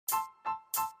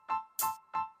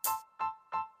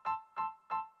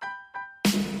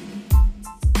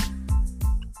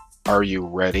Are you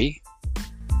ready?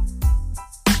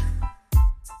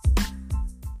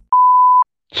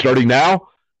 Starting now?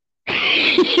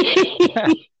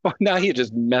 Oh, now you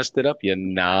just messed it up, you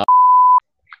knob.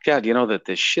 God, you know that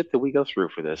the shit that we go through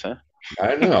for this, huh?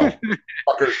 I know.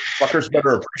 Fuckers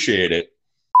better appreciate it.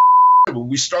 When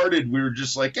we started, we were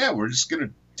just like, yeah, we're just going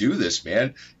to do this,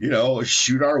 man. You know,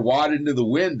 shoot our wad into the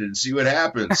wind and see what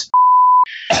happens.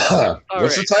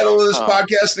 What's the title of this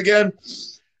podcast again?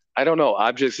 I don't know.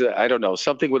 I don't know.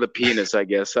 Something with a penis, I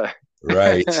guess.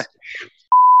 Right.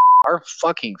 Our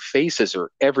fucking faces are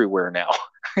everywhere now.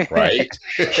 Right.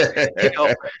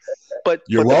 But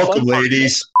you're welcome,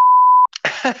 ladies.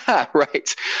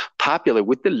 Right. Popular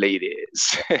with the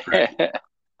ladies. Right.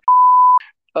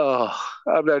 Oh,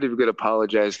 I'm not even going to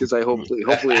apologize because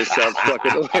hopefully it sounds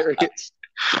fucking hilarious.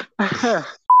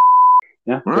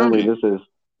 Yeah, totally. This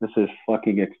is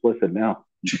fucking explicit now.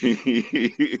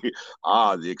 The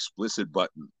explicit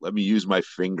button. Let me use my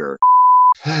finger.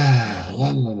 La,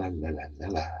 la, la, la, la,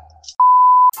 la.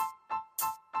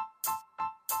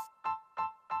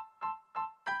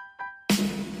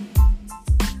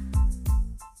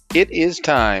 It is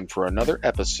time for another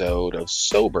episode of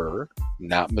Sober,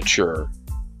 Not Mature.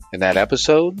 And that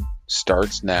episode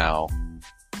starts now.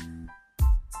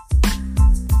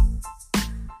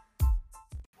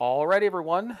 All right,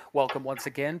 everyone. Welcome once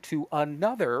again to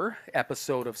another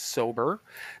episode of Sober,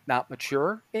 Not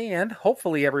Mature. And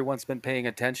hopefully everyone's been paying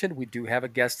attention. We do have a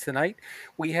guest tonight.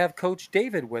 We have Coach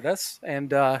David with us.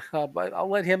 And I'll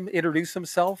let him introduce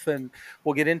himself and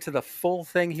we'll get into the full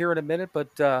thing here in a minute.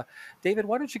 But David,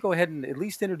 why don't you go ahead and at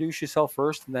least introduce yourself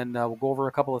first, and then we'll go over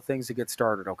a couple of things to get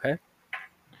started, okay?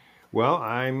 Well,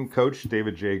 I'm Coach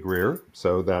David J. Greer,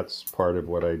 so that's part of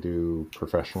what I do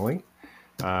professionally.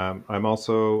 I'm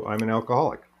an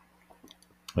alcoholic,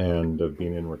 and I've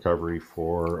been in recovery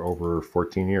for over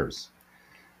 14 years.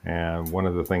 And one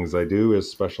of the things I do is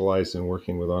specialize in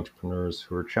working with entrepreneurs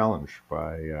who are challenged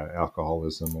by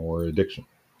alcoholism or addiction.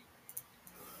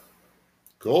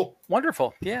 Cool.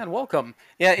 Wonderful. Yeah, and welcome.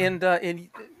 Yeah, and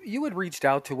you had reached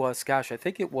out to us, gosh, I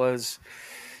think it was,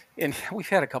 and we've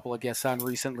had a couple of guests on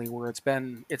recently where it's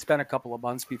been a couple of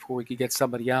months before we could get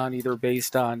somebody on, either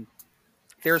based on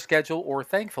their schedule or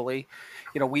thankfully,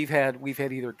 we've had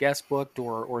either guest booked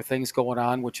or things going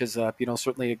on, which is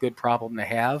certainly a good problem to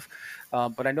have.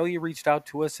 But I know you reached out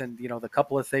to us, and the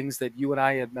couple of things that you and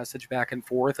I had messaged back and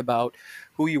forth about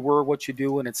who you were, what you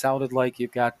do, and it sounded like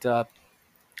you've got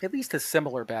at least a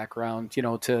similar background,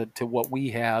 to what we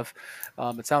have.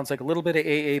 It sounds like a little bit of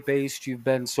AA based. You've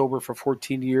been sober for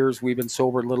 14 years. We've been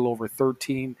sober a little over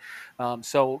 13.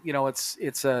 So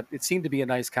it seemed to be a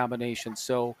nice combination.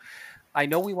 So I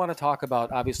know we want to talk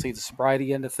about, obviously, the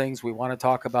sobriety end of things. We want to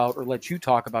talk about, or let you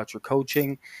talk about, your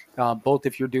coaching, both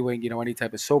if you're doing, any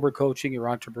type of sober coaching, your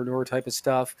entrepreneur type of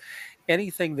stuff,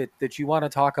 anything that you want to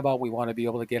talk about. We want to be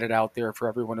able to get it out there for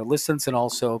everyone who listens, and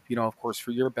also, of course,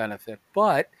 for your benefit.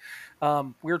 But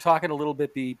we were talking a little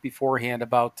bit beforehand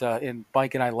about, and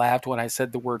Mike and I laughed when I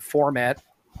said the word format.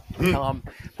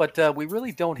 But we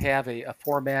really don't have a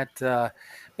format,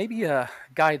 maybe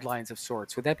guidelines of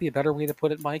sorts. Would that be a better way to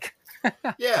put it, Mike?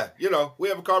 Yeah, we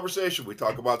have a conversation. We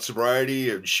talk about sobriety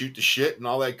and shoot the shit and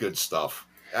all that good stuff.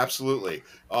 Absolutely.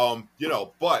 But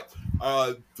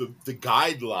the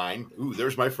guideline,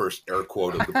 there's my first air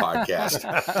quote of the podcast.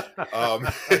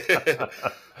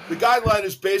 The guideline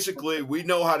is basically, we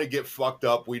know how to get fucked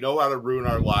up. We know how to ruin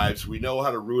our lives. We know how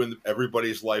to ruin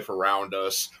everybody's life around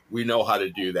us. We know how to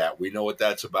do that. We know what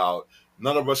that's about.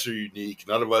 None of us are unique.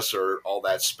 None of us are all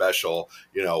that special.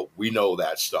 We know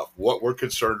that stuff. What we're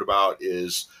concerned about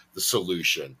is the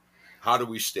solution. How do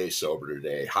we stay sober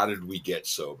today? How did we get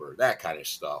sober? That kind of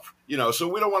stuff. So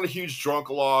we don't want a huge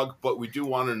drunk log, but we do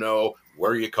want to know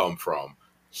where you come from.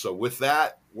 So with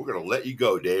that, we're going to let you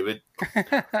go, David.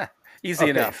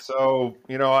 Easy enough. So,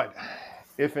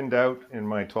 if in doubt, in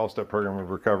my 12-step program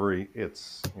of recovery,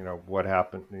 it's, what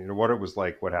happened, what it was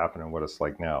like, what happened, and what it's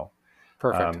like now.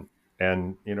 Perfect.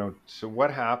 And, so what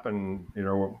happened,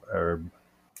 I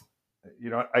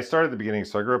started at the beginning.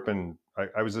 So I grew up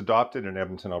I was adopted in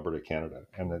Edmonton, Alberta, Canada.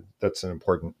 And that's an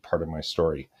important part of my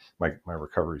story, my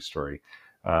recovery story.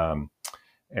 And,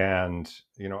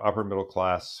 upper middle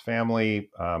class family.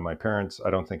 My parents, I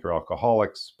don't think are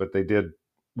alcoholics, but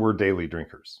were daily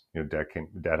drinkers.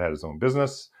 Dad had his own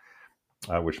business,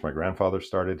 which my grandfather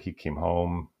started. He came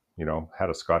home, had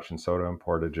a scotch and soda and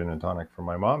poured a gin and tonic for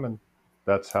my mom. And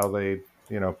that's how they,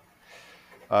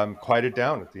 quieted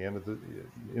down at the end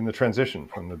in the transition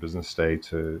from the business day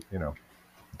to,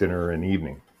 dinner and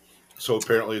evening. So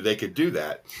apparently they could do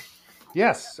that.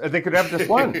 Yes, and they could have just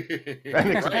one. They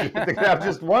could have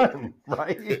just one,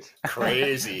 right?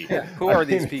 Crazy. Yeah, who are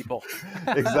these people?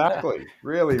 Exactly.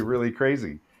 Really, really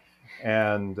crazy.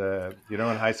 And, in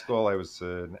high school, I was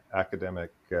an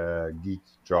academic geek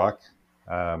jock.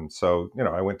 So,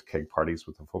 I went to keg parties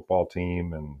with the football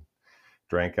team and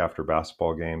drank after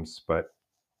basketball games. But,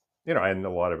 and a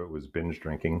lot of it was binge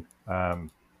drinking.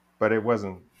 But it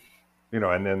wasn't,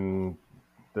 and then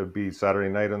there'd be Saturday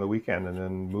night on the weekend and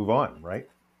then move on, right?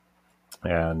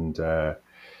 And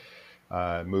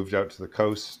moved out to the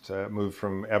coast, moved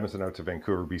from Edmonton out to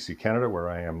Vancouver, BC, Canada, where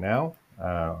I am now,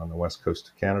 on the west coast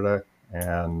of Canada,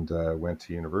 and went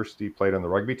to university, played on the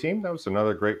rugby team. That was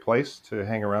another great place to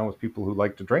hang around with people who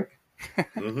like to drink.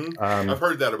 I've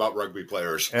heard that about rugby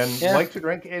players. And like to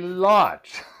drink a lot.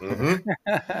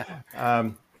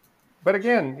 But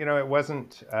again, it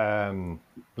wasn't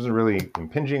really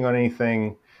impinging on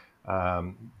anything.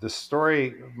 The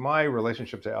story, my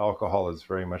relationship to alcohol is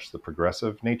very much the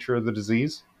progressive nature of the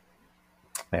disease.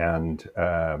 And,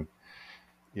 I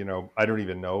don't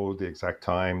even know the exact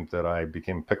time that I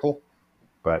became pickle,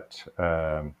 but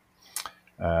I'll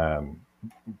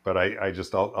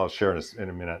share in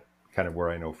a minute kind of where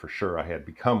I know for sure I had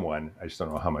become one. I just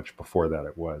don't know how much before that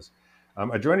it was.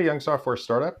 I joined a young software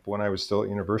startup when I was still at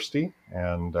university,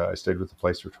 and I stayed with the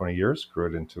place for 20 years, grew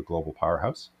it into a global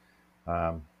powerhouse.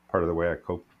 Part of the way I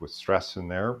coped with stress in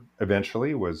there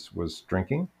eventually was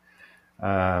drinking.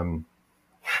 When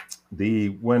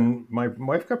my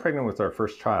wife got pregnant with our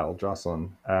first child,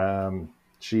 Jocelyn,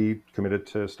 she committed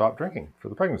to stop drinking for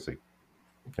the pregnancy.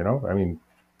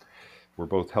 We're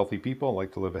both healthy people,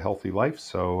 like to live a healthy life.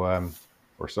 So,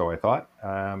 or so I thought.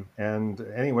 And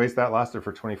anyways, that lasted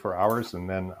for 24 hours. And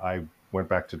then I went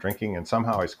back to drinking, and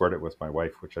somehow I squared it with my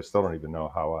wife, which I still don't even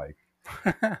know how I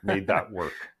made that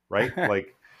work. Right.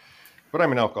 But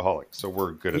I'm an alcoholic, so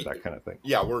we're good at that kind of thing.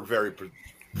 Yeah. We're very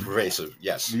pervasive.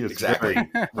 Yes, exactly.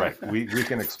 Right. We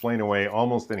can explain away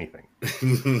almost anything.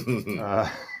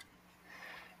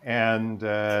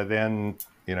 Then,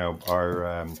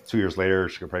 our 2 years later,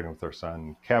 she got pregnant with our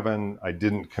son, Kevin. I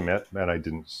didn't commit, and I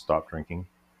didn't stop drinking.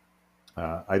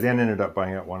 I then ended up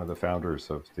buying out one of the founders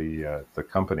of the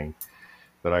company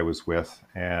that I was with,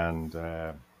 and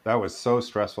that was so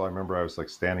stressful. I remember I was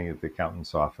standing at the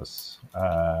accountant's office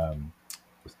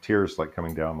with tears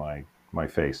coming down my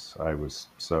face. I was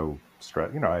so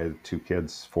stressed. I had 2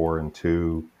 kids, 4 and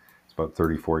 2. It's about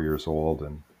 34 years old,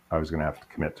 and I was going to have to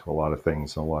commit to a lot of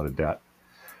things and a lot of debt,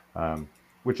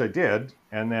 which I did.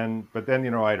 But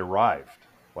then, I'd arrived.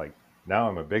 Now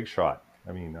I'm a big shot.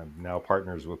 I'm now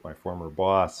partners with my former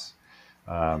boss.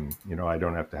 I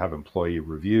don't have to have employee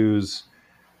reviews.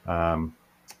 And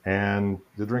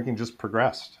the drinking just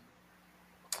progressed.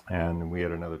 And we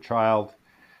had another child.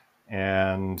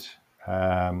 And,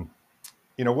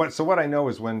 what I know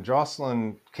is when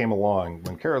Jocelyn came along,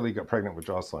 when Carol Lee got pregnant with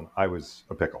Jocelyn, I was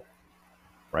a pickle.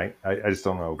 Right? I just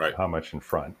don't know how much in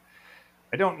front.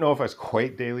 I don't know if I was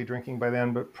quite daily drinking by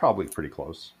then, but probably pretty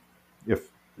close. If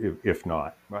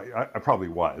not, I probably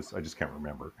was. I just can't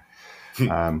remember.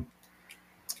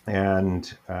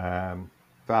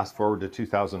 Fast forward to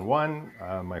 2001,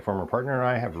 my former partner and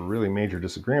I have a really major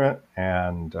disagreement,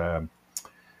 and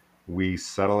we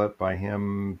settle it by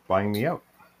him buying me out.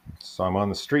 So I'm on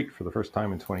the street for the first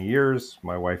time in 20 years.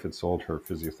 My wife had sold her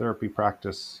physiotherapy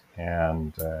practice,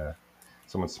 and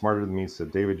someone smarter than me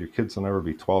said, "David, your kids will never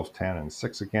be 12, 10, and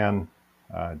 6 again.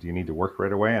 Do you need to work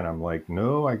right away?" And I'm like,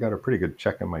 "No, I got a pretty good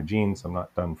check in my genes. I'm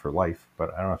not done for life,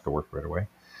 but I don't have to work right away."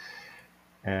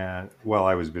 And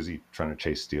I was busy trying to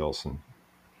chase deals.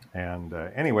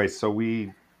 Anyway, so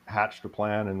we hatched a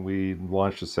plan, and we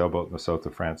launched a sailboat in the south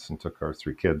of France and took our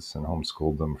 3 kids and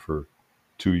homeschooled them for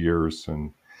 2 years,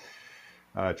 and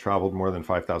traveled more than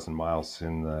 5,000 miles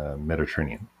in the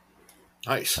Mediterranean.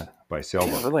 Nice. By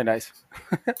sailboat. Yeah, really nice.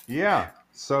 Yeah.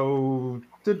 So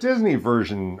the Disney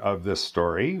version of this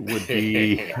story would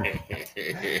be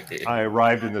I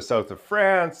arrived in the south of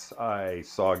France, I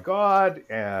saw God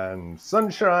and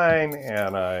sunshine,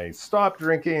 and I stopped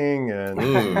drinking,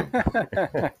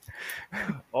 and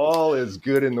all is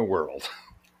good in the world.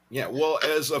 Yeah, well,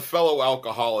 as a fellow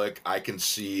alcoholic, I can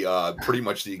see pretty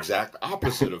much the exact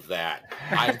opposite of that.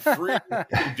 I'm free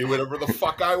to do whatever the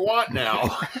fuck I want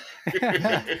now.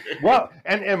 Well,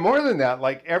 and more than that,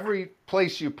 every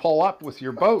place you pull up with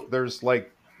your boat, there's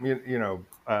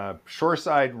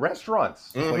shoreside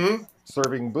restaurants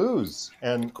serving booze,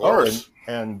 and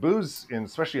and booze,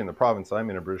 especially in the province I'm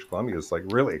in British Columbia, is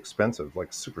really expensive,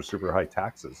 super super high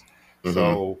taxes.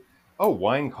 So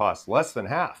wine costs less than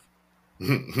half.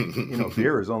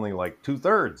 Beer is only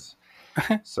 2/3.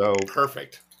 So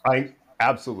perfect. I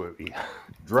absolutely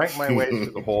drank my way through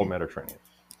the whole Mediterranean.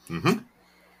 Mm-hmm.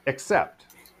 Except,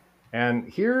 and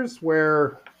here's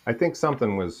where I think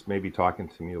something was maybe talking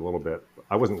to me a little bit.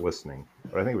 I wasn't listening,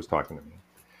 but I think it was talking to me.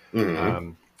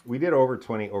 Mm-hmm. We did over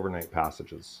 20 overnight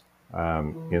passages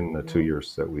in the 2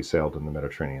 years that we sailed in the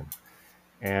Mediterranean.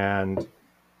 And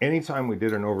anytime we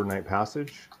did an overnight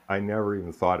passage, I never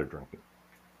even thought of drinking.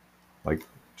 Like,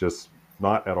 just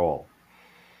not at all.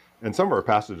 And some of our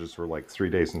passages were like 3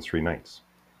 days and 3 nights.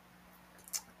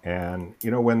 And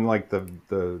you know, when like the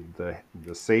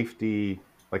safety,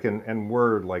 like, and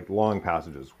we're like long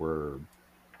passages, were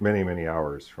many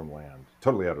hours from land,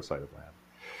 totally out of sight of land.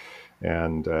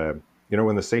 And you know,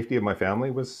 when the safety of my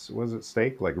family was at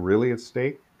stake, like really at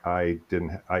stake, I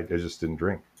just didn't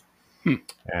drink. Hmm.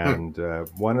 And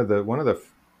one of the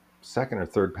second or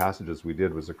third passages we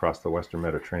did was across the Western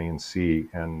Mediterranean Sea,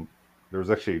 and there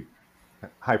was actually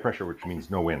high pressure, which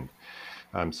means no wind.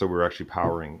 So we were actually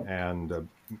powering, and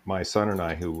my son and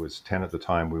I, who was 10 at the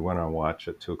time, we went on watch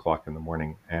at 2:00 in the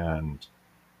morning, and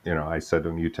you know, I said to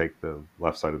him, "You take the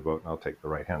left side of the boat, and I'll take the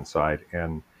right hand side."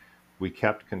 And we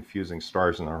kept confusing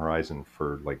stars on the horizon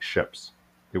for like ships.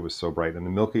 It was so bright, and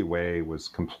the Milky Way was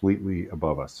completely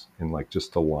above us in like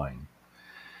just a line.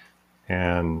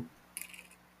 And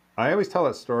I always tell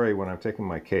that story when I'm taking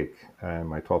my cake and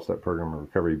my 12-step program of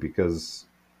recovery, because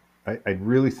I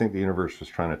really think the universe was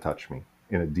trying to touch me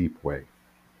in a deep way.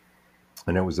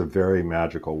 And it was a very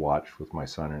magical watch with my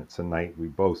son, and it's a night we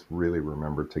both really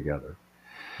remembered together.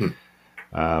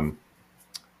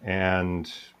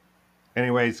 And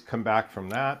anyways, come back from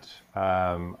that.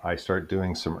 I start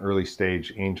doing some early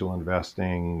stage angel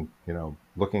investing, you know,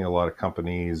 looking at a lot of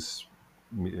companies,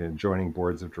 joining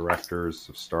boards of directors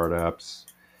of startups,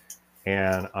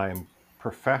 and I'm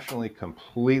professionally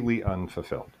completely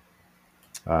unfulfilled.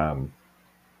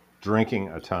 Drinking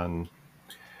a ton.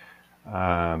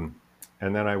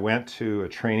 And then I went to a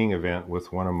training event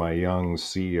with one of my young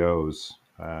CEOs,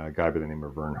 a guy by the name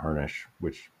of Vern Harnish,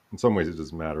 which in some ways it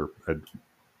doesn't matter.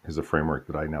 Is a framework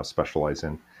that I now specialize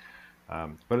in.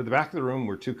 But at the back of the room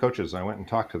were 2 coaches. I went and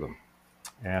talked to them.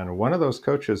 And one of those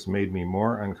coaches made me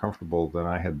more uncomfortable than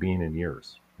I had been in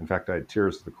years. In fact, I had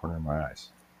tears at the corner of my eyes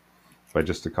by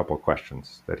just a couple of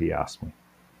questions that he asked me.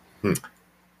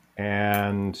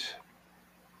 And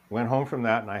went home from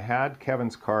that, and I had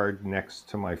Kevin's card next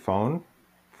to my phone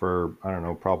for, I don't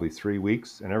know, probably 3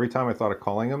 weeks. And every time I thought of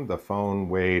calling him, the phone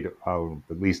weighed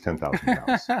at least 10,000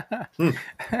 pounds.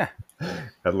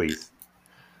 At least.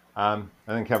 And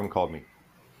then Kevin called me.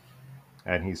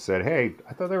 And he said, "Hey,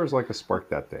 I thought there was like a spark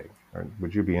that day. Or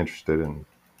would you be interested in,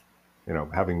 you know,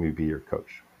 having me be your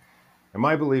coach?" And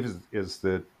my belief is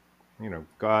that, you know,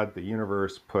 God, the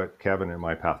universe, put Kevin in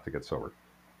my path to get sober.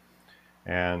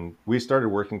 And we started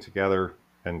working together,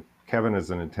 and Kevin is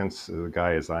an intense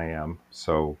guy as I am.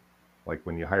 So like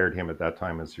when you hired him at that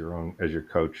time as your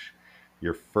coach,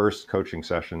 your first coaching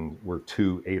session were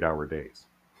 2 8-hour days.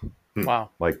 Wow.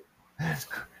 Like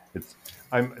it's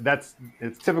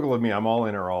typical of me. I'm all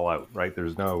in or all out, right?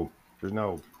 There's no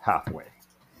halfway.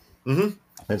 Mm-hmm.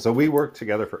 And so we worked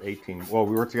together for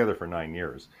 9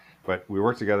 years, but we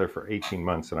worked together for 18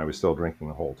 months, and I was still drinking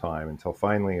the whole time until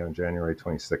finally on January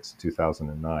 26,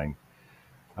 2009,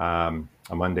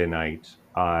 a Monday night,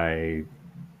 I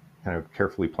kind of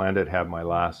carefully planned it, had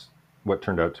what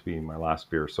turned out to be my last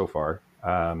beer so far.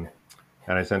 And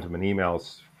I sent him an email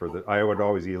I would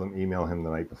always email him the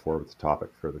night before with the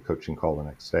topic for the coaching call the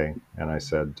next day. And I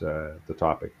said, the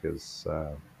topic is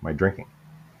my drinking.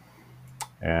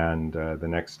 And the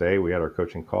next day we had our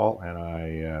coaching call, and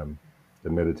I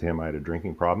admitted to him I had a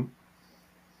drinking problem.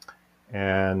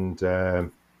 And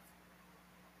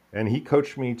he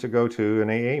coached me to go to an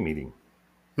AA meeting.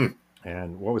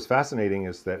 And what was fascinating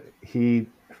is that he,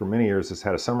 for many years, has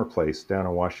had a summer place down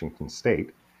in Washington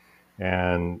State.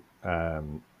 And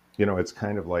you know, it's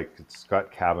kind of like, it's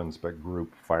got cabins, but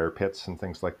group fire pits and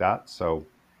things like that. So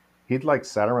he'd like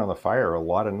sat around the fire a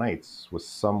lot of nights with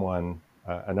someone,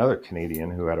 another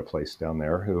Canadian who had a place down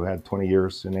there who had 20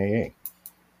 years in AA.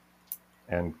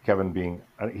 And Kevin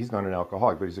he's not an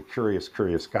alcoholic, but he's a curious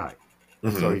guy.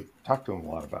 Mm-hmm. So he talked to him a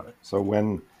lot about it. So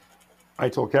when I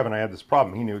told Kevin I had this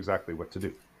problem, he knew exactly what to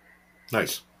do.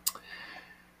 Nice.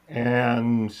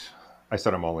 And I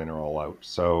said I'm all in or all out.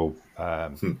 So I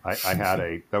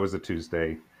had that was a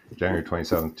Tuesday, January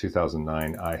 27th,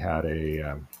 2009. I had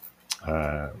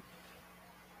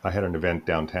an event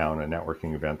downtown, a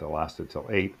networking event that lasted till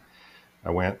 8. I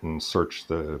went and searched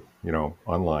the,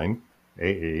 online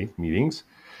AA meetings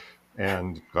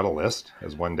and got a list,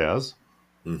 as one does.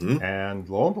 Mm-hmm. And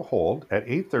lo and behold, at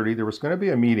 8:30, there was going to be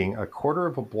a meeting a quarter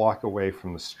of a block away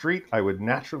from the street I would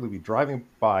naturally be driving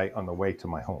by on the way to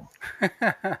my home.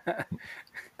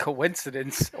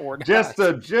 Coincidence or Just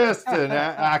not? an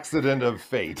accident of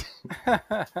fate.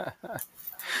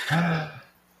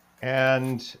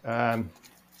 And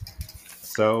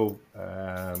so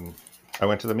I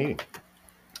went to the meeting,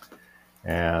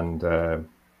 and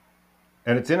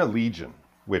it's in a legion,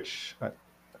 which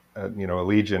a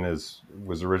legion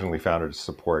was originally founded to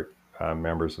support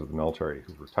members of the military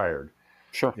who retired,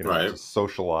 Sure. Right. to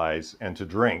socialize and to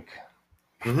drink.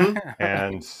 Mm-hmm.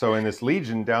 And so in this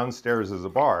legion, downstairs is a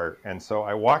bar, and so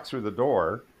I walked through the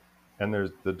door, and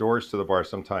there's the doors to the bar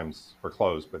sometimes were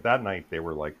closed, but that night they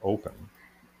were like open,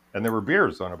 and there were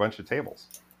beers on a bunch of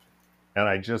tables, and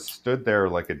I just stood there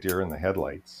like a deer in the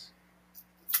headlights.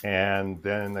 And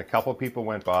then a couple of people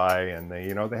went by, and they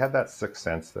had that sixth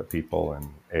sense that people in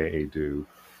AA do.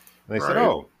 And they said, Right.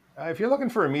 "Oh, if you're looking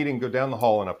for a meeting, go down the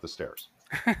hall and up the stairs."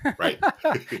 Right.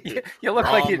 You look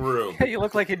Wrong like you. room. You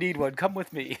look like you need one. Come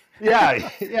with me. Yeah.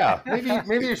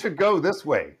 Maybe you should go this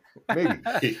way. Maybe.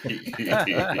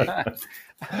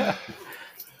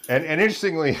 And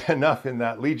interestingly enough, in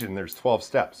that legion, there's 12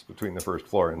 steps between the first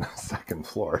floor and the second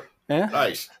floor. Yeah,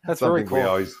 Nice. that's Something very we cool.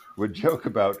 always would joke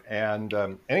about. And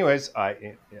anyways,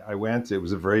 I went. It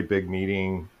was a very big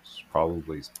meeting,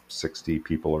 probably 60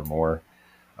 people or more.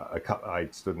 I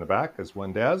stood in the back, as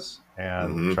one does,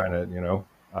 and trying to,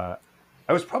 I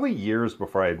was probably years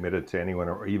before I admitted to anyone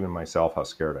or even myself how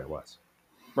scared I was.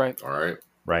 Right. All right.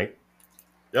 Right.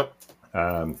 Yep.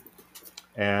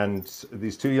 And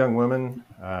these two young women,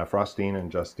 Frostine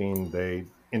and Justine, they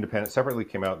separately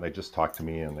came out and they just talked to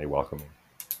me and they welcomed me.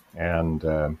 And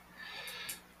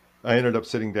I ended up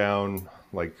sitting down,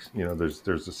 like,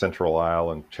 there's a central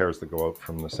aisle and chairs that go out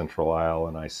from the central aisle,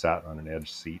 and I sat on an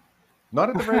edge seat. Not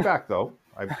at the very back, though.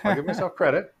 I'll give myself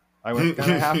credit. I went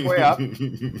kind of halfway up.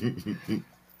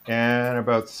 And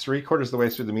about 3/4 of the way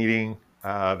through the meeting,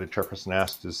 the chairperson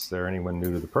asked, "Is there anyone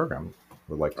new to the program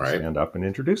who would like to stand up and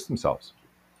introduce themselves?"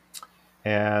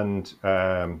 And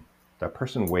that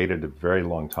person waited a very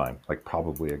long time, like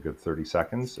probably a good 30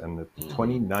 seconds. And the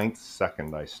 29th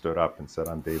second, I stood up and said,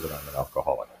 "I'm David, I'm an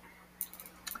alcoholic."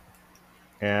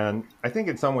 And I think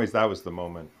in some ways that was the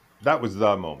moment.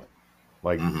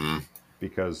 Like,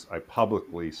 because I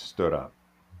publicly stood up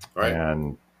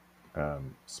and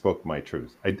spoke my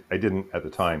truth. I didn't at the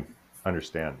time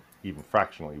understand even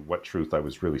fractionally what truth I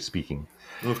was really speaking.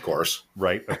 Of course.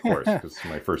 Right, of course, because it's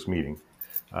my first meeting.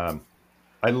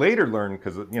 I later learned,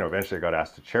 because eventually I got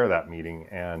asked to chair that meeting,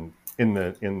 and in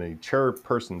the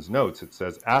chairperson's notes it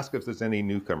says, "Ask if there's any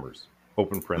newcomers."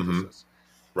 Open parenthesis.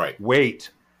 Right.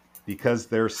 Wait, because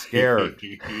they're scared.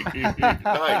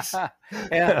 Nice.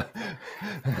 Yeah.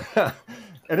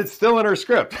 And it's still in our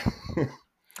script.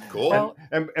 Cool. Well,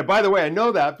 And by the way, I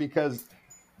know that because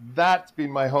that's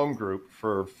been my home group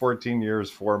for 14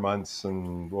 years, 4 months,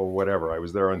 and whatever. I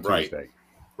was there on Tuesday.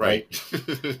 Right.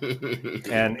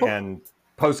 And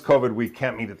post-COVID, we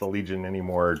can't meet at the Legion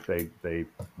anymore. They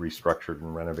restructured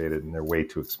and renovated, and they're way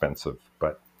too expensive.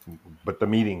 But the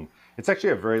meeting, it's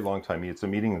actually a very long time. It's a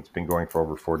meeting that's been going for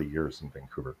over 40 years in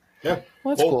Vancouver. Yeah.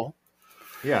 well, that's cool.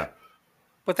 Yeah.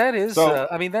 But that is, So-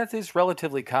 that is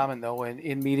relatively common, though,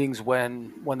 in meetings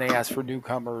when they ask for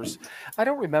newcomers. I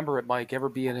don't remember it, Mike, ever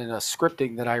being in a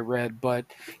scripting that I read, but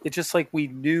it's just like we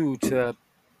knew to,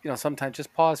 sometimes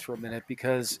just pause for a minute,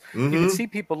 because you can see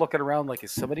people looking around like,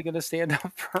 is somebody going to stand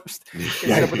up first? Is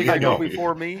somebody going to go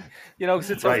before me? Because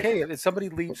it's okay if somebody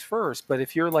leaves first, but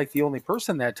if you're like the only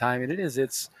person that time, and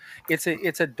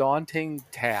it's a daunting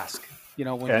task, when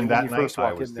you first walk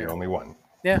I was in there. the only one.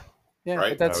 Yeah.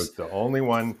 Right. But I was the only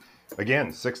one.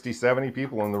 Again, 60, 70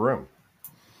 people in the room.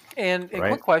 And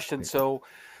quick question. So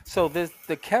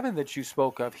the Kevin that you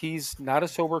spoke of, he's not a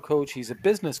sober coach. He's a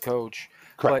business coach,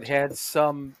 Correct. but had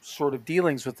some sort of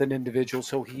dealings with an individual,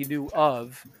 so he knew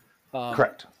of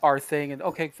Correct. our thing. And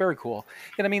okay, very cool.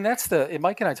 And I mean, and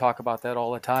Mike and I talk about that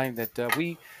all the time, that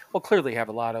we clearly have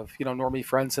a lot of, normie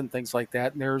friends and things like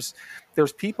that. And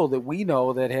there's people that we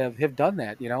know that have done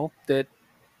that, that,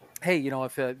 hey,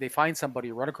 if they find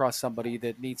somebody or run across somebody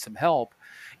that needs some help,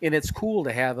 and it's cool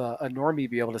to have a normie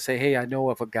be able to say, hey, I know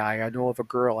of a guy, I know of a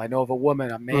girl, I know of a woman,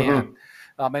 a man,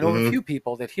 I know of a few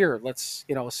people that let's,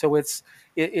 so it's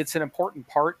an important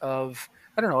part of,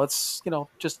 I don't know, it's,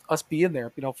 just us being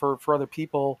there, for other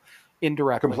people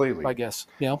indirectly, Completely. I guess,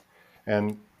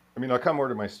 And I mean, I'll come more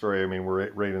to my story. I mean, we're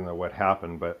right into what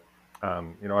happened, but I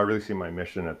really see my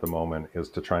mission at the moment is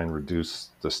to try and reduce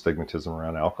the stigmatism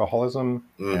around alcoholism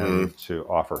and to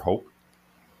offer hope.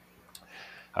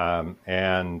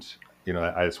 And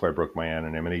that's why I broke my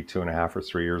anonymity 2.5 or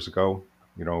 3 years ago.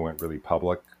 Went really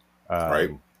public.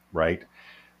 Right. Right.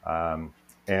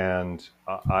 And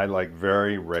I like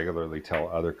very regularly tell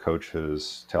other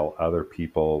coaches, tell other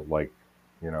people, like,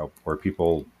 where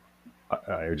people,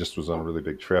 I just was on a really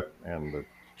big trip, and the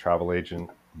travel agent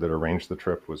that arranged the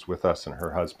trip was with us, and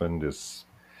her husband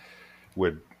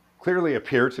would clearly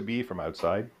appear to be from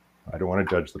outside. I don't want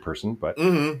to judge the person, but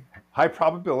high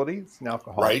probability it's an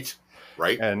alcoholic. Right.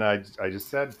 Right. And I just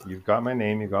said, you've got my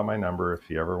name, you've got my number. If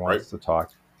he ever wants to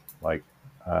talk, like,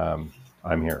 I'm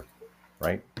here.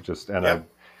 Right.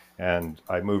 And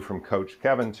I moved from Coach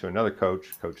Kevin to another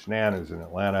coach, Coach Nan, who's in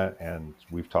Atlanta, and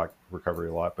we've talked recovery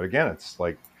a lot. But again, it's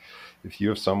like, if you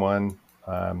have someone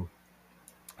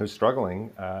who's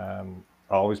struggling, I'll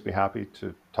always be happy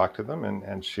to talk to them.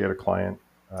 And she had a client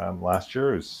last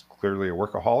year who's clearly a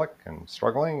workaholic and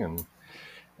struggling,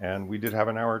 and we did have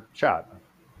an hour chat,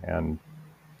 and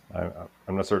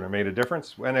I'm not certain it made a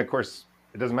difference. And of course,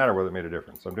 it doesn't matter whether it made a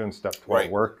difference. I'm doing step 12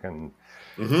 work, and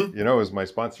as my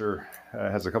sponsor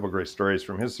has a couple of great stories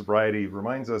from his sobriety,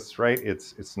 reminds us, right?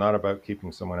 It's not about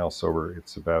keeping someone else sober.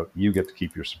 It's about you get to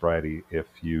keep your sobriety if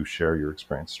you share your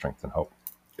experience, strength, and hope.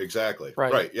 Exactly.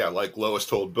 Right. Yeah. Like Lois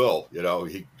told Bill,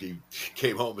 he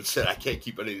came home and said, I can't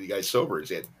keep any of you guys sober.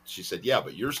 She said, yeah,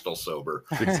 but you're still sober.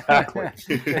 Exactly.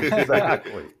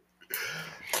 Exactly.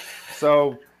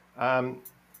 So,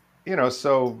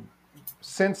 so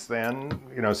since then,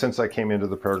 since I came into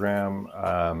the program,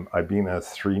 I've been a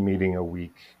 3 meeting a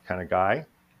week kind of guy.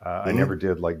 I never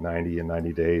did like 90 in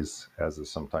 90 days, as is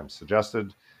sometimes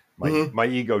suggested. My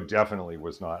ego definitely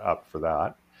was not up for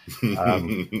that.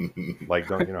 Like,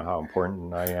 don't you know how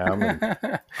important I am and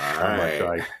how much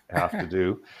I have to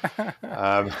do?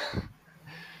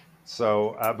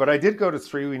 But I did go to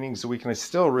 3 meetings a week, and I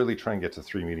still really try and get to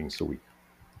 3 meetings a week.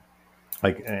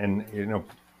 Like, and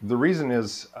the reason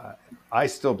is, I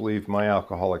still believe my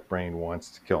alcoholic brain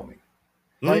wants to kill me.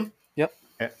 Right. Yep.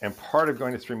 And part of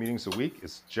going to 3 meetings a week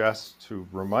is just to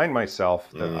remind myself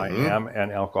that I am an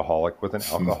alcoholic with an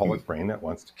alcoholic brain that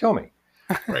wants to kill me.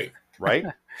 Right. Right.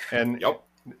 And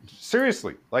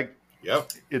seriously, like,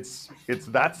 it's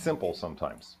that simple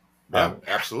sometimes. Yeah,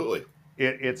 absolutely.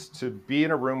 It's to be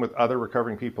in a room with other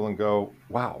recovering people and go,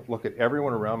 wow, look at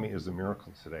everyone around me is a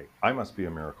miracle today. I must be a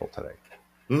miracle today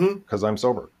because I'm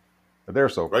sober. They're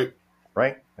sober.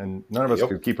 Right. And none of us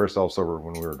could keep ourselves sober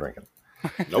when we were drinking.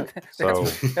 Nope. So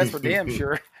that's for damn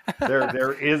sure.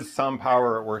 there is some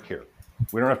power at work here.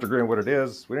 We don't have to agree on what it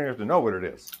is. We don't have to know what it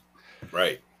is.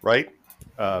 Right. Right.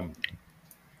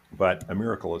 But a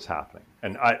miracle is happening,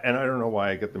 and I don't know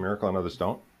why I get the miracle and others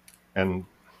don't. And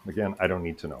again, I don't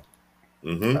need to know.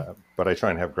 But I try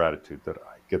and have gratitude that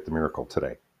I get the miracle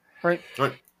today. Right.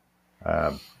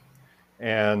 I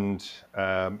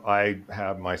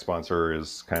have my sponsor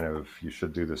is kind of, you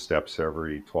should do the steps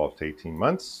every 12 to 18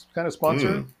 months kind of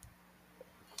sponsor.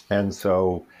 And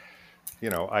so,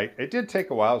 it did take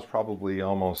a while. It was probably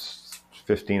almost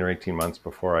 15 or 18 months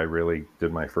before I really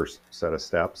did my first set of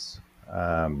steps.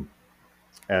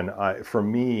 For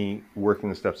me, working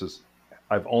the steps is,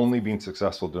 I've only been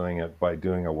successful doing it by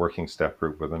doing a working step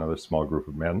group with another small group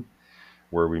of men,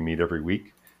 where we meet every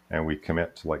week and we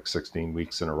commit to like 16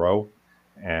 weeks in a row,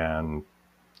 and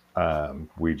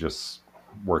we just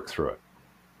work through it.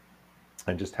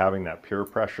 And just having that peer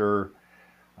pressure,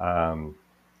 even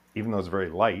though it's very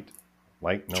light,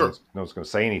 no one's going to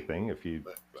say anything if you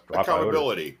drop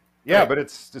accountability. Out. But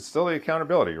it's still the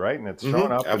accountability, right? And it's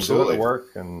showing up and doing the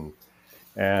work, and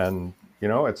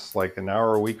it's like an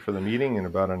hour a week for the meeting and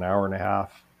about an hour and a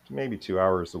half, maybe 2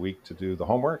 hours a week to do the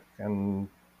homework. And,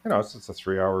 it's a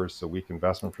 3 hours a week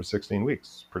investment for 16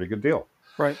 weeks. Pretty good deal.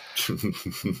 Right.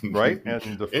 Right.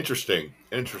 And Interesting.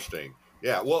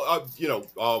 Yeah. Well,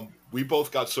 we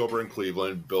both got sober in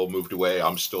Cleveland. Bill moved away.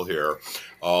 I'm still here.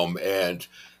 And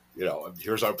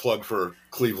here's our plug for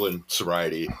Cleveland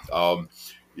sobriety.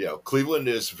 Cleveland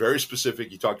is very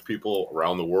specific. You talk to people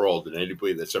around the world, and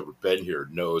anybody that's ever been here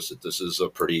knows that this is a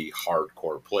pretty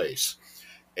hardcore place.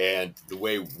 And the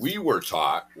way we were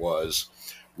taught was,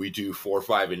 we do 4,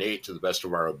 5, and 8 to the best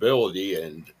of our ability,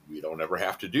 and we don't ever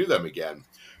have to do them again.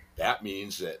 That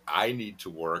means that I need to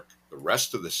work the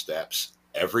rest of the steps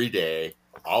every day,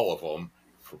 all of them,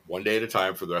 for 1 day at a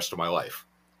time for the rest of my life.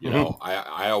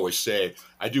 I always say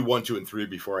I do 1, 2, and 3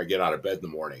 before I get out of bed in the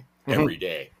morning every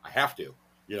day. I have to.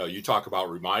 You talk about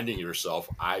reminding yourself.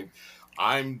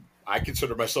 I'm I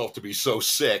consider myself to be so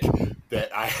sick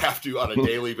that I have to, on a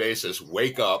daily basis,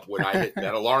 wake up when I hit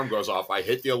that alarm goes off. I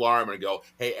hit the alarm and go,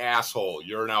 "Hey, asshole,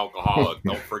 you're an alcoholic.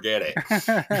 Don't forget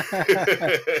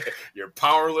it. You're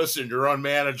powerless and you're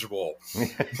unmanageable."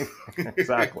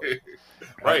 Exactly.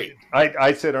 Right.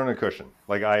 I sit on a cushion.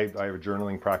 Like I have a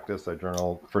journaling practice. I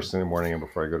journal first thing in the morning and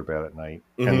before I go to bed at night,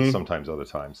 and sometimes other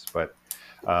times. But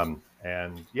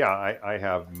and yeah, I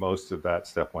have most of that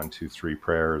step 1, 2, 3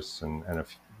 prayers,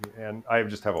 and I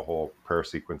just have a whole prayer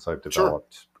sequence I've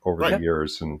developed over the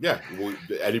years. And yeah,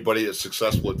 anybody that's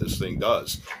successful at this thing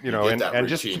does. You know, get that and routine,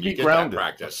 just to be you get grounded. that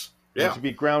practice. And Yeah. to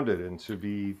be grounded and to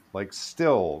be like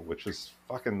still, which is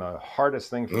fucking the hardest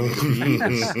thing for me to be,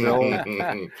 is still.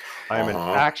 I'm an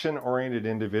action-oriented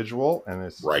individual, and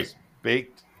it's just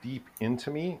baked deep into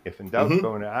me. If in doubt,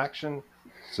 go into action.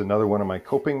 It's another one of my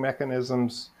coping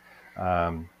mechanisms.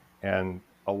 And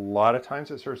a lot of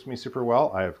times it serves me super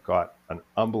well. I've got an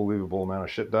unbelievable amount of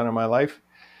shit done in my life,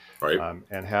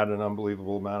 and had an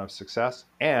unbelievable amount of success,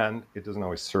 and it doesn't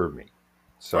always serve me.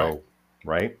 So,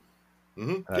 right?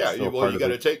 Yeah, you got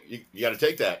to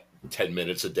take that 10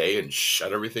 minutes a day and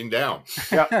shut everything down.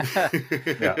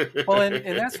 Yeah. Well,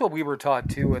 and that's what we were taught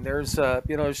too. And there's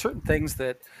there's certain things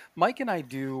that Mike and I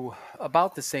do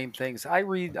about the same things. I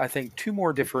read, I think, two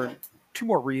more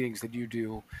readings than you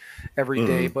do every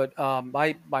day. But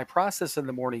my process in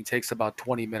the morning takes about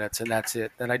 20 minutes, and that's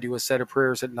it. Then I do a set of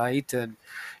prayers at night, and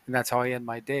that's how I end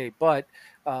my day. But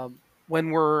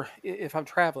if I'm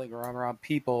traveling or I'm around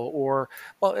people, or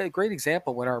a great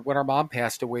example, when our mom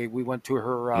passed away, we went to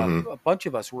her. A bunch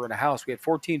of us were in a house. We had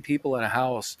 14 people in a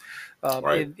house.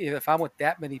 And if I'm with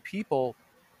that many people,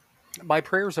 my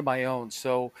prayers are my own.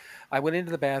 So I went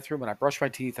into the bathroom and I brushed my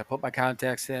teeth. I put my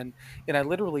contacts in, and I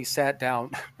literally sat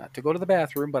down, not to go to the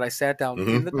bathroom, but I sat down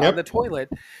on the toilet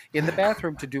in the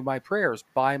bathroom to do my prayers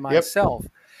by myself.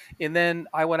 And then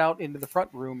I went out into the front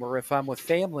room, or if I'm with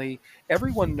family,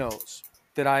 everyone knows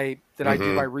that I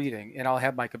do my reading, and I'll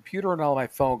have my computer and I'll have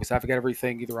my phone, because I've got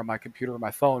everything either on my computer or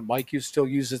my phone. Mike still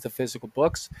uses the physical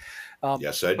books.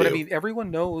 Yes, I do. But I mean,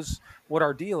 everyone knows what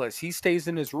our deal is. He stays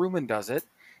in his room and does it.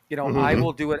 I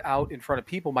will do it out in front of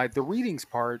people, the readings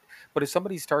part. But if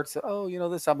somebody starts,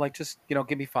 this, I'm like, just,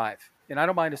 give me 5. And I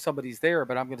don't mind if somebody's there,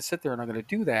 but I'm going to sit there and I'm going to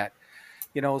do that,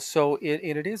 so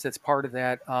it's part of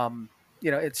that.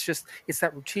 It's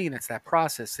that routine. It's that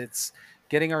process. It's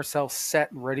getting ourselves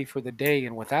set and ready for the day.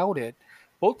 And without it,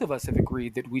 both of us have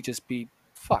agreed that we just be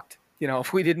fucked.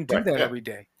 If we didn't do that every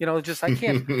day, just, I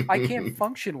can't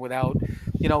function without,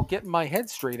 getting my head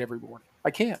straight every morning.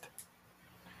 I can't.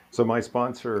 So my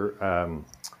sponsor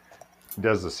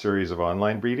does a series of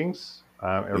online readings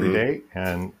every day,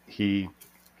 and he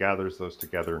gathers those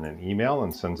together in an email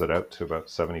and sends it out to about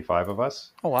 75 of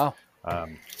us. Oh, wow.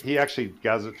 He actually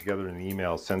gathers it together in an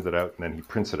email, sends it out, and then he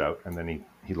prints it out, and then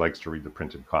he likes to read the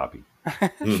printed copy.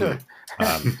 Sure.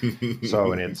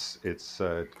 So, and it's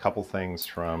a couple things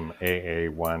from AA,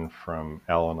 one from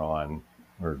Al-Anon,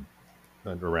 or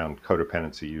around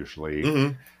codependency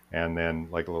usually, and then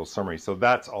like a little summary. So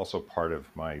that's also part of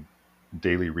my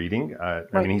daily reading. I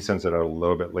mean, he sends it out a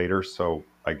little bit later, so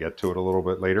I get to it a little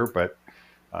bit later, but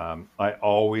I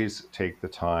always take the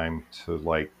time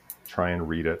to try and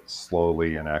read it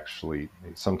slowly, and actually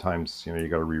sometimes, you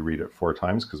got to reread it 4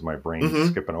 times because my brain's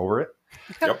skipping over it.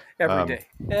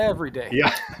 Every day.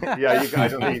 Yeah. Yeah. I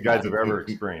don't think you guys have ever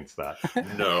experienced that.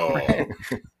 No.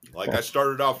 Like I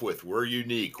started off with, we're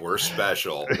unique, we're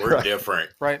special, we're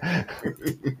different. Right.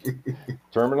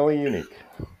 Terminally unique.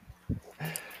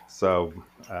 So,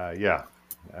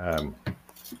 and,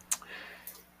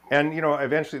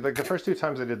 eventually, like the first 2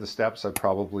 times I did the steps, I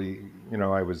probably,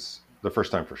 the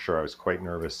first time for sure, I was quite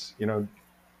nervous.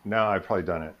 Now I've probably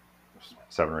done it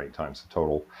 7 or 8 times in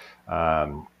total.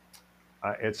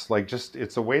 It's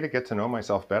it's a way to get to know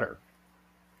myself better.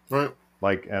 Right.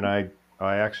 And I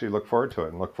actually look forward to it,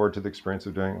 and look forward to the experience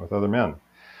of doing it with other men.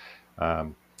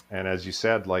 And as you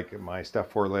said, my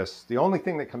step 4 list, the only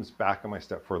thing that comes back on my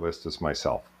step 4 list is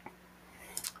myself.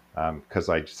 Because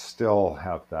I still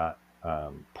have that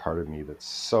part of me that's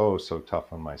so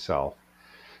tough on myself.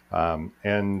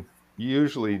 And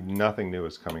usually nothing new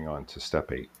is coming on to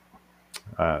step 8.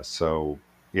 So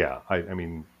yeah, I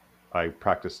mean, I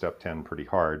practice step 10 pretty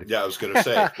hard. Yeah, I was going to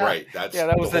say, right. That's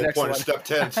that was the whole next point one. of step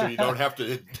 10, so you don't have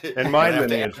to. And my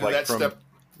lineage, from step.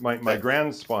 My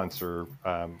grand sponsor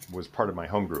was part of my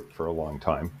home group for a long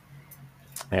time.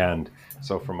 And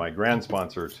so from my grand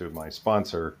sponsor to my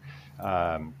sponsor,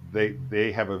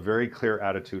 they have a very clear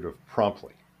attitude of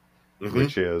promptly,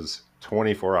 which is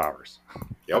 24 hours.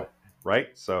 Yep. Right?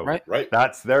 So right.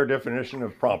 That's their definition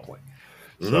of promptly.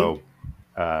 So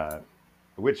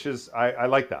which is, I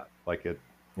like that. Like it,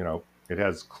 you know, it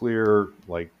has clear,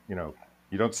 like, you know,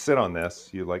 you don't sit on this.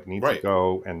 You like need to Right.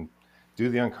 go and do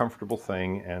the uncomfortable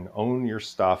thing and own your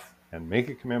stuff and make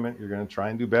a commitment. You're going to try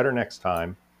and do better next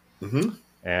time Mm-hmm.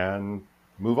 and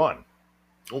move on.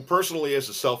 Well, personally, as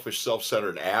a selfish,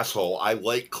 self-centered asshole, I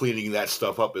like cleaning that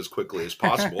stuff up as quickly as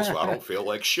possible so I don't feel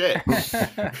like shit.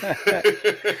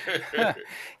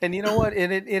 And you know what?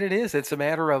 And it is. It's a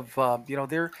matter of you know,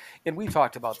 there. And we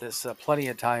talked about this plenty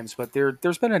of times, but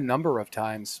there's been a number of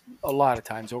times, a lot of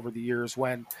times over the years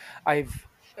when I've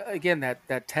again that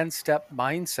 10-step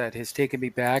mindset has taken me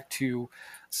back to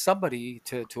somebody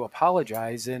to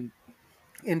apologize. And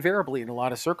invariably in a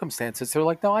lot of circumstances they're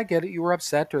like, no, I get it, you were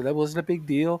upset, or that wasn't a big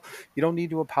deal, you don't need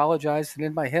to apologize. And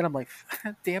in my head I'm like,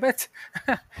 damn it.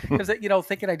 Because you know,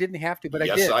 thinking I didn't have to, but I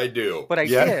Yes, did. I do. But I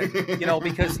Yeah. did, you know,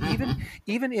 because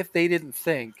even if they didn't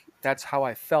think that's how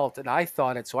I felt and I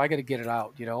thought it, so I got to get it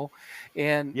out, you know.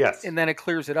 and Yes. and then it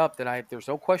clears it up that there's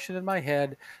no question in my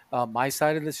head. My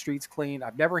side of the street's clean.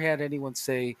 I've never had anyone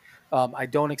say, I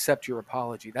don't accept your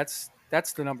apology. That's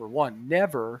the number one.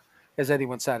 Never has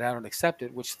anyone said I don't accept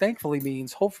it, which thankfully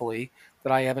means hopefully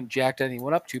that I haven't jacked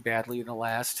anyone up too badly in the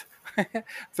last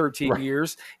 13 Right.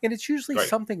 years. And it's usually Right.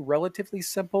 something relatively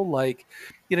simple, like,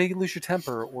 you know, you lose your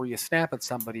temper or you snap at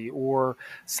somebody or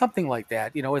something like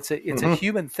that. You know, it's a Mhm.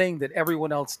 human thing that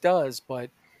everyone else does, but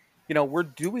you know, we're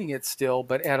doing it still,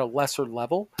 but at a lesser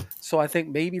level. So I think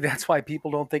maybe that's why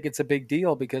people don't think it's a big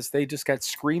deal, because they just got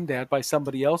screamed at by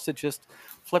somebody else that just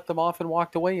flipped them off and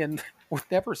walked away and would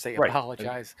never say Right.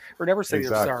 apologize or never say they're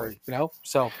Exactly. sorry, you know?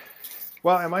 So,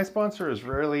 Well, and my sponsor is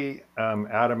really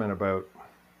adamant about,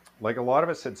 like, a lot of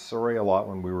us said sorry a lot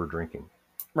when we were drinking,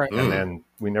 right. and then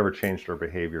we never changed our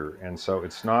behavior. And so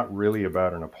it's not really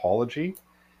about an apology.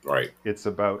 Right. It's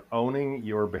about owning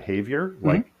your behavior,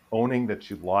 like owning that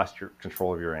you lost your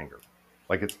control of your anger.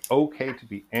 Like, it's okay to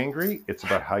be angry. It's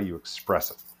about how you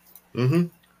express it. Mm-hmm.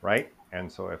 Right.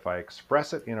 And so if I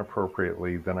express it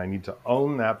inappropriately, then I need to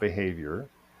own that behavior.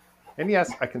 And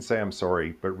yes, I can say I'm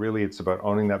sorry, but really it's about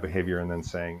owning that behavior and then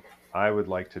saying, I would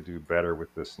like to do better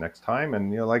with this next time.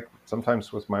 And, you know, like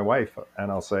sometimes with my wife,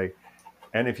 and I'll say,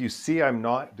 and if you see I'm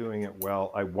not doing it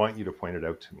well, I want you to point it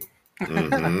out to me.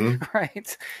 Mm-hmm.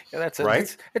 Right. Yeah,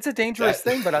 Right? it's a dangerous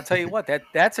thing, but I'll tell you what,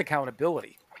 that's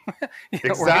accountability. You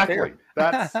know, right Exactly.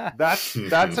 there.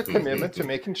 That's a commitment to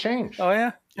making change. Oh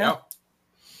yeah. Yeah.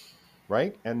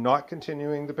 Right? And not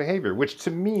continuing the behavior, which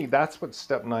to me, that's what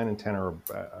step 9 and 10 are,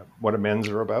 what amends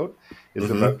are about, is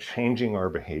about changing our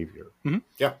behavior.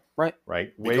 Yeah. Right.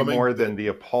 Right? Way more than the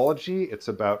apology. It's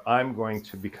about, I'm going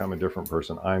to become a different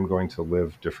person. I'm going to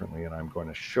live differently, and I'm going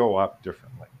to show up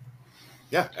differently.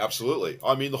 Yeah, absolutely.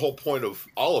 I mean, the whole point of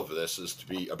all of this is to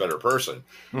be a better person.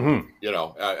 Mm-hmm. You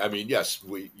know, I mean, yes,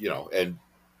 we, you know, and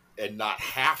not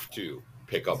have to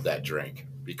pick up that drink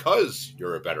because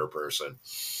you're a better person.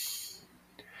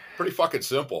 Pretty fucking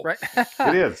simple. Right.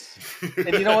 It is.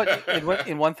 And you know what?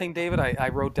 In one thing, David, I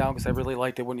wrote down because I really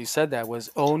liked it when you said that, was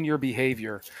own your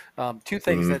behavior. Two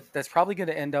things that's probably going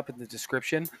to end up in the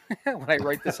description when I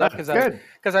write this up, because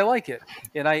I like it,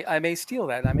 and I may steal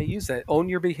that and I may use that. Own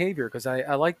your behavior, because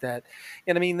I like that.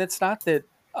 And I mean, it's not that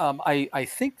I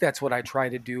think that's what I try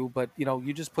to do, but you know,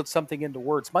 you just put something into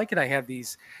words. Mike and I have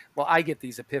these. Well, I get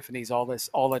these epiphanies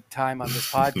all the time on this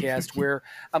podcast where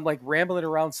I'm like rambling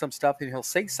around some stuff, and he'll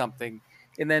say something,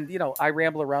 and then you know I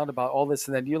ramble around about all this,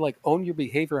 and then you're like, own your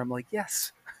behavior. I'm like,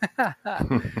 yes.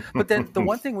 But then the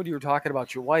one thing when you were talking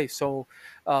about your wife, so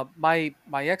my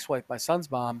ex-wife, my son's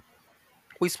mom,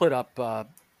 we split up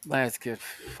last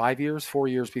 4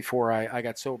 years before I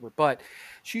got sober. But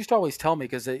she used to always tell me,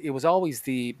 because it was always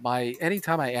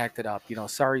anytime I acted up, you know,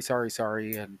 sorry,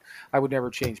 and I would never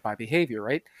change my behavior,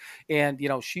 right? And you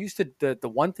know, she used to the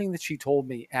one thing that she told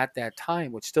me at that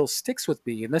time, which still sticks with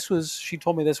me, and she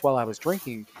told me this while I was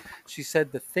drinking. She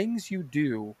said, the things you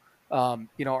do,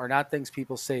 you know, are not things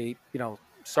people say, you know,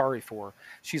 sorry for.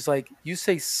 She's like, you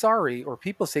say sorry, or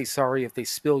people say sorry if they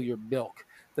spill your milk.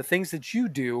 The things that you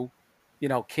do, you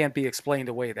know, can't be explained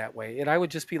away that way. And I would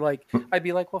just be like, I'd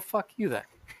be like, well, fuck you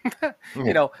then.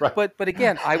 You know, Right. but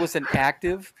again, I was an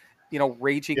active, you know,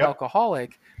 raging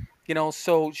alcoholic, you know,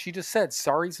 so she just said,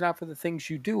 sorry's not for the things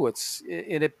you do.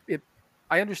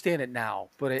 I understand it now,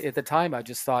 but at the time I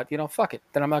just thought, you know, fuck it,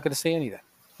 then I'm not going to say anything,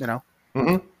 you know?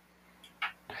 Mm-hmm.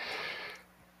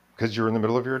 Because you're in the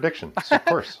middle of your addiction, so of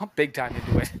course. I'm big time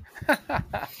into it.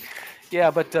 Yeah,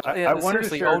 but I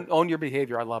seriously, own your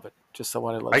behavior. I love it. Just so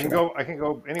I let I can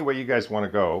go any way you guys want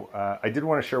to go. I did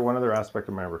want to share one other aspect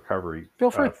of my recovery. Feel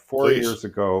free. 4 years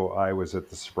ago, I was at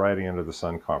the Sobriety Under the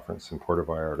Sun conference in Puerto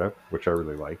Vallarta, which I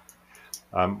really liked.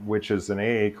 which is an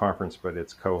AA conference, but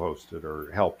it's co-hosted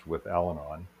or helped with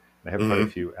Al-Anon. They have quite a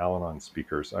few Al-Anon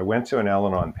speakers. I went to an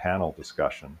Al-Anon panel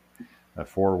discussion,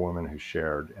 4 women who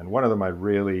shared, and one of them I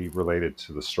really related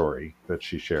to the story that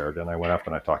she shared, and I went up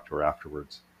and I talked to her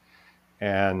afterwards.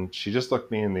 And she just looked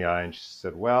me in the eye and she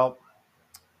said, well,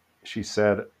 she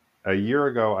said, a year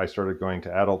ago, I started going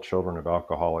to adult children of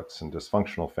alcoholics and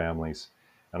dysfunctional families,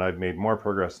 and I've made more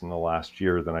progress in the last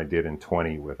year than I did in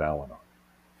 20 with Al-Anon.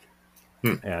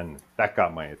 And that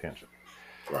got my attention.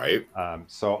 Right.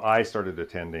 So I started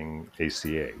attending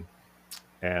ACA,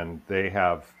 and they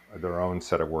have their own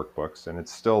set of workbooks, and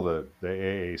it's still the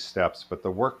AA steps, but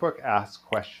the workbook asks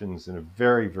questions in a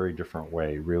very, very different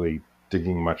way, really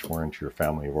digging much more into your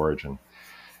family of origin.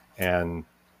 And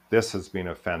this has been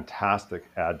a fantastic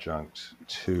adjunct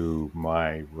to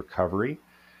my recovery,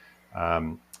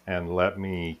 and let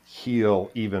me heal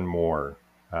even more.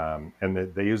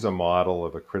 And they use a model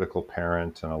of a critical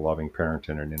parent and a loving parent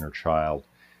and an inner child.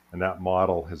 And that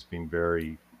model has been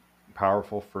very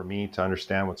powerful for me to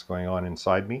understand what's going on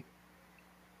inside me.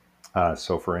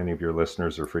 So for any of your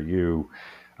listeners or for you,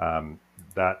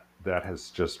 that has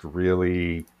just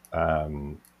really,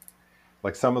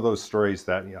 like some of those stories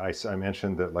that I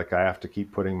mentioned, that like I have to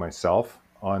keep putting myself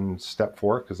on step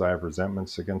 4 because I have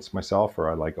resentments against myself, or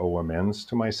I like owe amends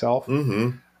to myself.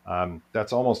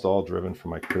 That's almost all driven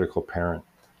from my critical parent,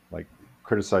 like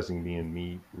criticizing me and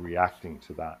me reacting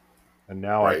to that. And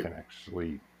now I can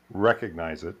actually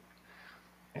recognize it,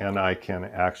 and I can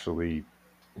actually,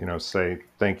 say,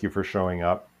 thank you for showing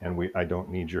up, and I don't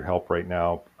need your help right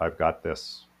now. I've got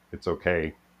this. It's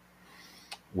okay.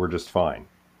 We're just fine.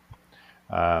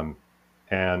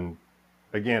 And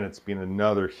again, it's been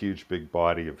another huge, big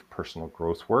body of personal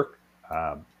growth work.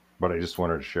 But I just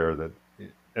wanted to share that,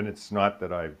 and it's not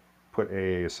that I've put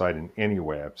AA aside in any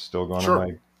way. I've still gone to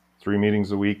my 3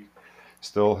 meetings a week,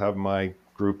 still have my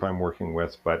group I'm working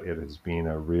with, but it has been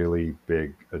a really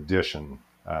big addition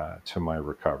to my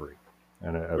recovery,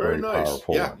 and a very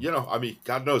powerful one. Yeah,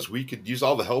 God knows we could use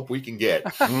all the help we can get.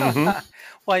 Well,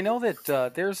 I know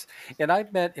that there's, and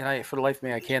I've met, and for the life of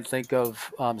me, I can't think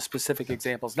of specific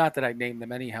examples. Not that I name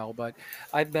them anyhow, but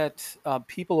I've met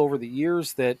people over the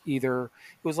years that either, it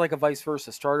was like a vice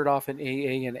versa, started off in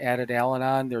AA and added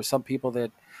Al-Anon. There's some people that,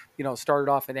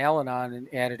 started off in Al-Anon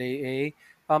and added AA.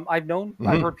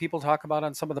 I've heard people talk about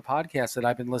on some of the podcasts that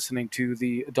I've been listening to,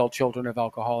 the Adult Children of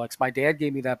Alcoholics. My dad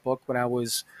gave me that book when I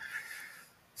was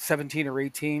 17 or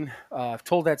 18. I've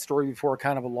told that story before,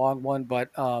 kind of a long one, but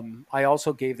I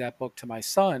also gave that book to my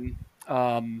son,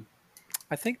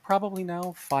 I think probably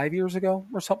now 5 years ago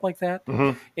or something like that.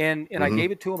 And I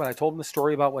gave it to him, and I told him the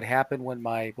story about what happened when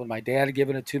my dad had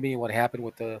given it to me, and what happened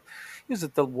with the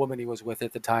woman he was with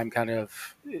at the time. Kind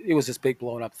of, it was this big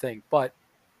blown up thing. But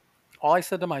all I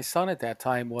said to my son at that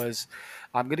time was,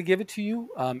 I'm going to give it to you.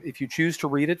 If you choose to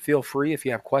read it, feel free. If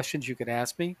you have questions, you can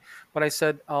ask me. But I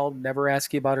said, I'll never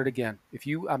ask you about it again.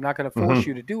 I'm not going to force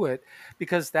you to do it,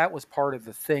 because that was part of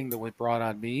the thing that was brought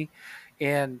on me.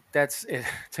 And that's it,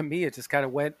 to me, it just kind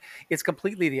of it's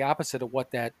completely the opposite of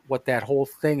what that whole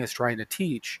thing is trying to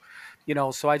teach,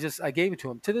 so I gave it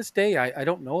to him. To this day, I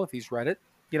don't know if he's read it,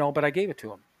 but I gave it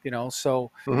to him,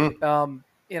 so, and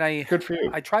Good for you.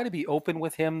 I try to be open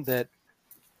with him that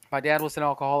my dad was an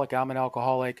alcoholic. I'm an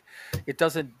alcoholic. It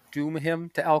doesn't doom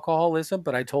him to alcoholism,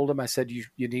 but I told him, I said, you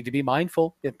need to be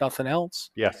mindful, if nothing else.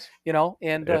 Yes.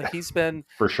 And he's been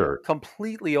for sure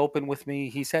completely open with me.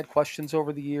 He's had questions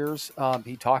over the years.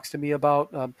 He talks to me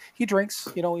about, he drinks,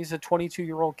 he's a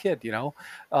 22-year-old kid,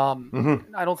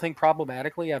 I don't think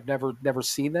problematically. I've never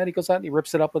seen that. He goes out and he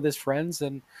rips it up with his friends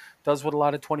and does what a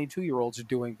lot of 22-year-olds are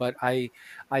doing. But I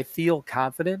feel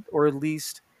confident, or at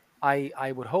least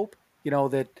I would hope,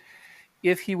 that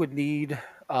if he would need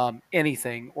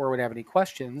anything or would have any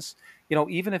questions,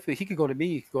 even if he could go to me,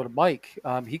 he could go to Mike,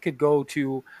 he could go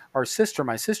to our sister.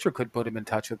 My sister could put him in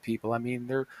touch with people. I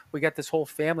mean, we got this whole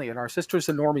family, and our sister's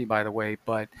a normie, by the way,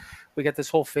 but we got this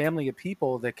whole family of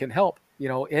people that can help,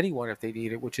 anyone if they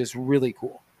need it, which is really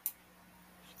cool.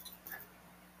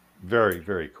 Very,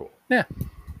 very cool. Yeah.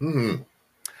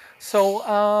 So,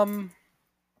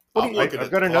 I've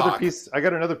got another piece.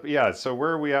 Yeah. So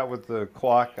where are we at with the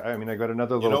clock? I got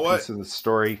another little piece of the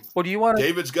story. What do you want?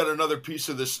 David's got another piece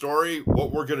of the story.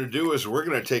 What we're going to do is we're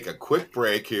going to take a quick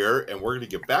break here, and we're going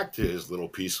to get back to his little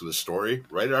piece of the story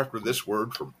right after this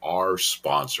word from our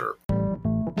sponsor.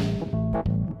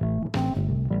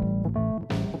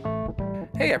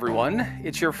 Hey everyone,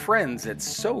 it's your friends at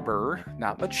Sober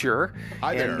Not Mature.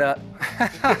 Hi there.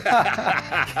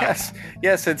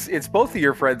 Yes, it's both of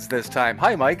your friends this time.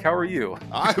 Hi Mike, how are you?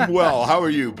 I'm well. How are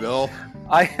you, Bill?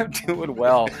 I am doing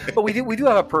well, but we do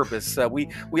have a purpose. We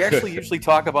actually usually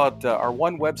talk about our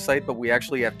one website, but we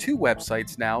actually have two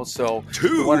websites now. So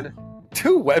we wanted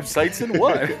two websites in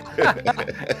one.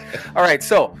 All right,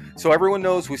 so everyone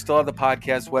knows we still have the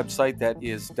podcast website that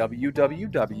is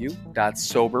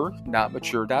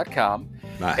www.SoberNotMature.com.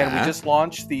 And we just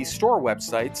launched the store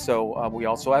website, so we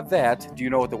also have that. Do you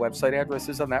know what the website address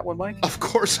is on that one, Mike? Of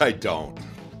course I don't.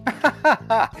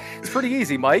 It's pretty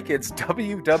easy, Mike. It's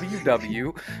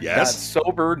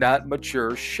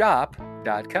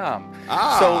www.SoberNotMatureShop.com.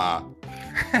 So,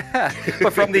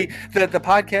 but from the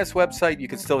podcast website, you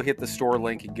can still hit the store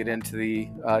link and get into the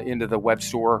web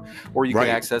store, or you can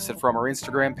access it from our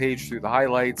Instagram page through the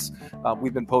highlights.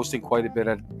 We've been posting quite a bit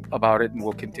about it, and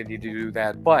we'll continue to do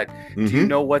that. But do you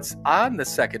know what's on the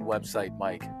second website,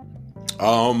 Mike?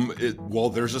 Well,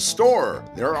 there's a store.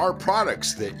 There are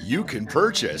products that you can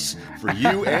purchase for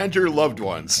you and your loved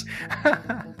ones.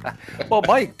 Well,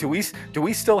 Mike, do we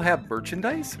still have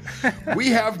merchandise? We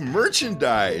have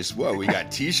merchandise. Well, we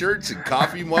got T-shirts and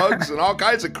coffee mugs and all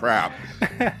kinds of crap.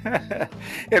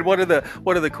 And one of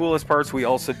the coolest parts, we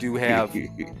also do have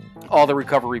all the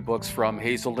recovery books from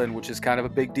Hazelden, which is kind of a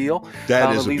big deal.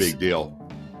 That is a big deal.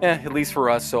 Yeah, at least for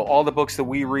us. So all the books that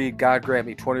we read, God Grant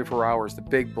Me, 24 Hours, the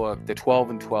Big Book, the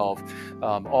 12 and 12,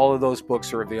 all of those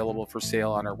books are available for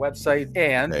sale on our website.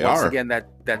 And again,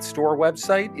 that store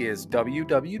website is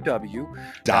www.sober.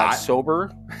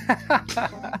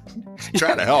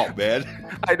 Trying to help, man.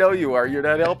 I know you are. You're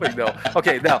not helping, though.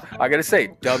 Okay, now I got to say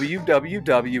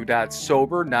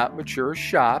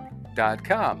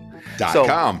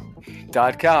www.SoberNotMatureShop.com.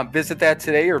 .com. Visit that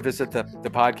today, or visit the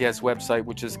podcast website,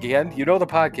 which is, again, the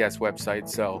podcast website.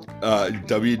 So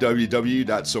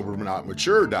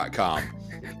www.SoberNotMature.com.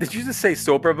 Did you just say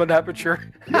sober but not mature?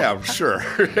 Yeah, sure.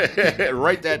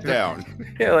 Write that down.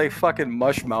 Yeah, like fucking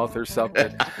mush mouth or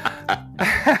something.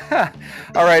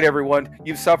 All right, everyone.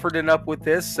 You've suffered enough with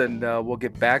this, and we'll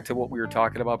get back to what we were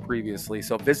talking about previously.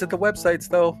 So visit the websites,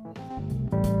 though.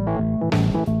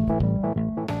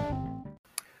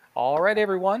 All right,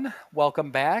 everyone,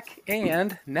 welcome back.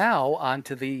 And now on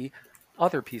to the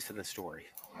other piece of the story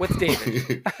with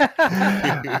David.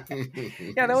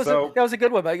 Yeah, that was a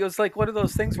good one. It was like one of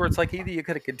those things where it's like either you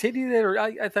could have continued it, or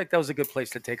I think that was a good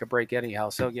place to take a break anyhow.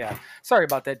 So yeah, sorry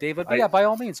about that, David. But yeah, by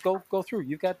all means, go through.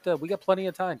 We got plenty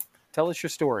of time. Tell us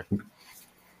your story.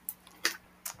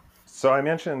 So I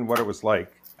mentioned what it was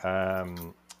like. I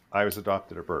was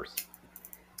adopted at birth,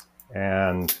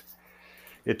 and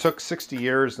it took 60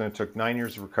 years, and it took 9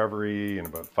 years of recovery and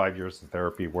about 5 years of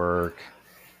therapy work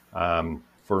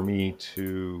for me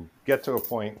to get to a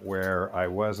point where I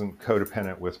wasn't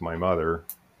codependent with my mother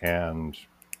and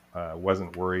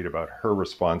wasn't worried about her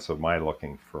response of my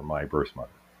looking for my birth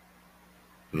mother.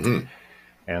 Mm-hmm.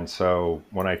 And so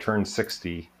when I turned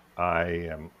 60, I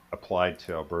applied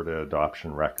to Alberta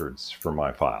Adoption Records for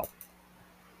my file.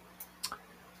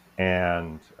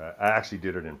 And I actually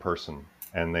did it in person.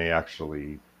 And they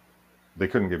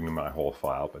couldn't give me my whole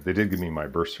file, but they did give me my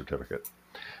birth certificate.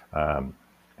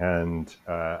 And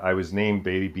I was named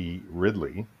Baby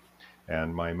Ridley,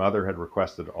 and my mother had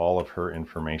requested all of her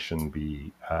information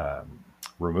be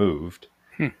removed.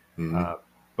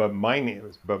 But my name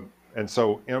and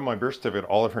so in my birth certificate,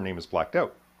 all of her name is blacked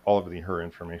out. All of her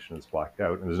information is blacked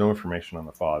out, and there's no information on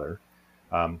the father.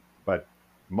 But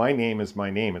my name is my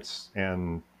name.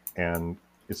 And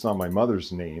it's not my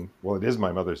mother's name. Well, it is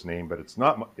my mother's name, but it's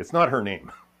not her name,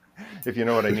 if you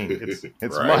know what I mean. It's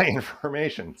right. My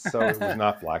information, so it was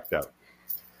not blacked out.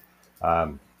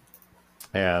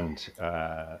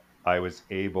 I was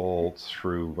able,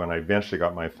 through when I eventually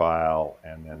got my file,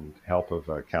 and then help of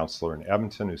a counselor in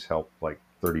Edmonton who's helped like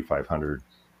 3,500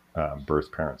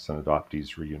 birth parents and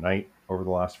adoptees reunite over the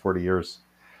last 40 years.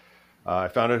 I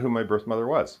found out who my birth mother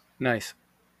was. Nice.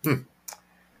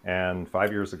 And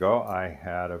 5 years ago, I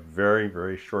had a very,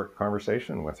 very short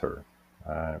conversation with her.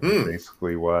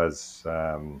 Basically was,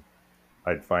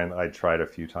 I'd tried a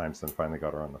few times, then finally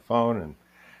got her on the phone, and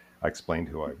I explained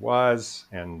who I was.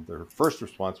 And her first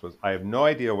response was, I have no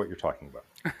idea what you're talking about.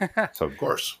 So, of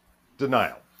course,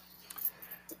 denial.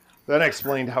 Then I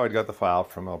explained how I'd got the file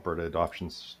from Alberta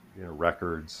Adoptions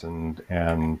Records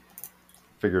and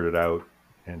figured it out.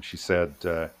 And she said,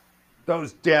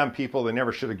 those damn people, they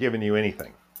never should have given you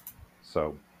anything.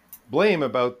 So blame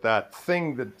about that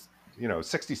thing that,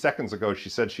 60 seconds ago, she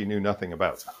said she knew nothing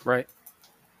about. Right.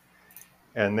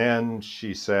 And then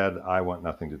she said, I want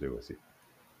nothing to do with you.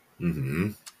 Mm-hmm.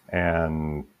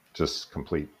 And just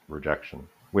complete rejection,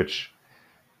 which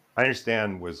I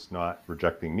understand was not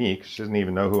rejecting me because she doesn't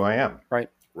even know who I am. Right.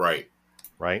 Right.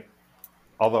 Right.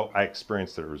 Although I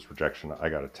experienced that it was rejection, I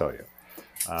got to tell you.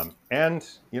 And,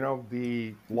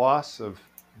 the loss of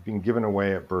being given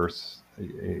away at birth,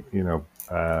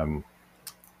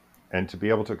 and to be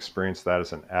able to experience that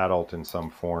as an adult in some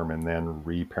form and then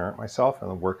reparent myself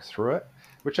and work through it,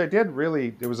 which I did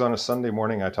really. It was on a Sunday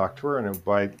morning I talked to her, and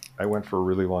I went for a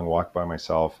really long walk by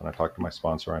myself, and I talked to my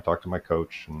sponsor, and I talked to my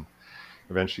coach, and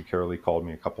eventually Carolee called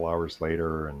me a couple hours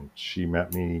later, and she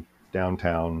met me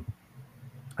downtown,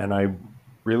 and I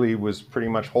really was pretty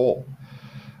much whole,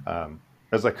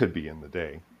 as I could be in the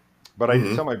day. But I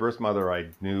did tell my birth mother I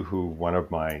knew who one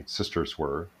of my sisters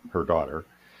were, her daughter,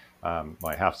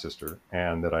 my half sister,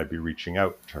 and that I'd be reaching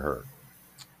out to her.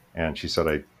 And she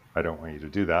said, I don't want you to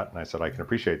do that. And I said, I can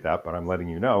appreciate that, but I'm letting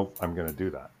you know I'm going to do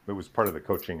that. It was part of the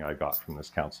coaching I got from this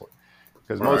counselor.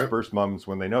 Because most birth moms,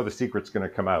 when they know the secret's going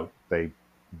to come out, they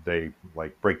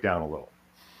like break down a little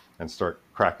and start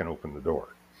cracking open the door.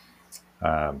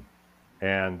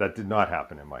 And that did not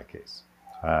happen in my case.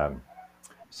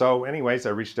 So anyways, I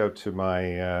reached out to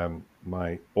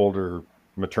my older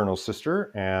maternal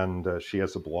sister, and she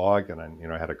has a blog, and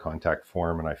I had a contact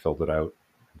form, and I filled it out,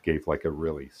 gave like a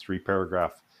really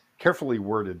 3-paragraph, carefully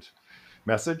worded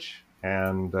message.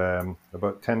 And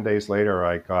about 10 days later,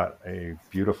 I got a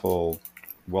beautiful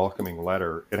welcoming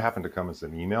letter. It happened to come as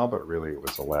an email, but really it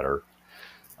was a letter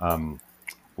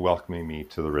welcoming me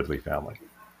to the Ridley family.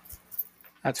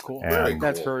 That's cool. And,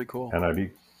 That's very cool.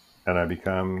 And I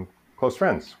become close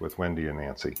friends with Wendy and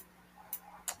Nancy.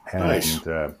 And Nice.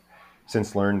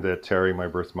 Since learned that Terry, my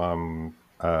birth mom,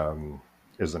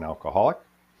 is an alcoholic.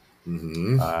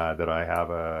 That I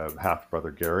have a half brother,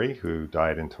 Gary, who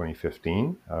died in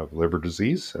 2015 of liver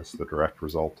disease as the direct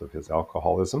result of his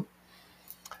alcoholism.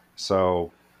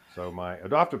 So my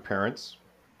adoptive parents,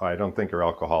 I don't think are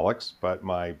alcoholics, but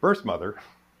my birth mother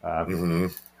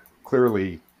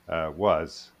clearly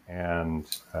was. And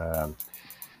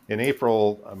in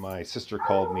April, my sister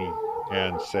called me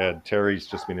and said, Terry's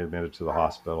just been admitted to the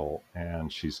hospital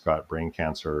and she's got brain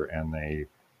cancer and they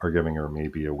are giving her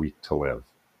maybe a week to live.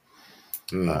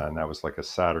 And that was like a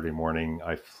Saturday morning.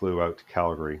 I flew out to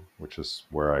Calgary, which is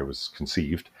where I was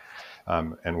conceived,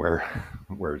 and where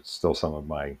still some of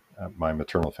my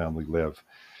maternal family live.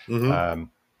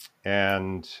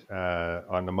 And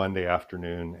on the Monday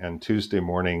afternoon and Tuesday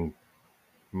morning,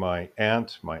 my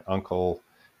aunt, my uncle,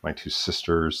 my 2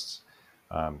 sisters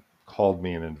called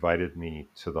me and invited me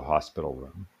to the hospital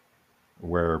room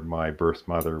where my birth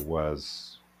mother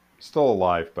was still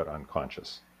alive but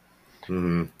unconscious.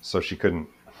 So she couldn't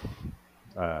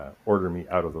order me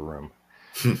out of the room.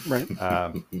 Right.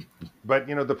 But,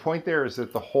 the point there is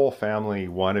that the whole family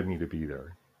wanted me to be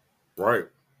there.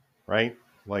 Right?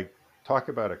 Like, talk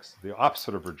about the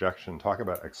opposite of rejection. Talk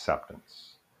about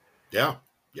acceptance. Yeah.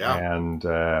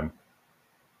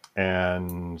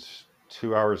 And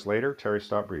 2 hours later, Terry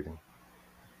stopped breathing.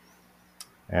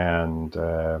 And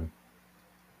I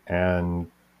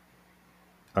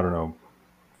don't know,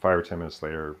 5 or 10 minutes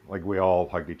later, like we all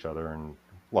hugged each other and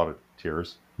a lot of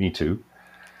tears, me too.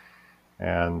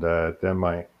 And then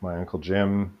my Uncle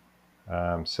Jim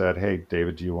said, hey,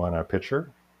 David, do you want a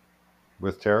picture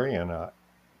with Terry? And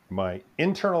my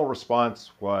internal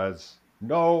response was,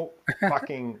 no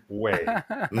fucking way.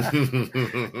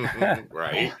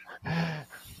 Right.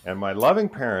 And my loving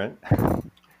parent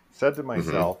said to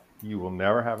myself, you will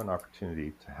never have an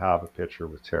opportunity to have a picture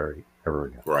with Terry ever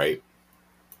again. Right.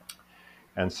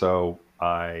 And so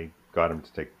I got him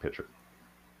to take a picture.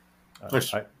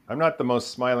 Nice. I'm not the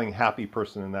most smiling, happy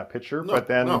person in that picture, but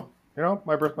then,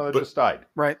 my birth mother just died.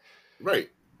 Right.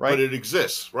 But it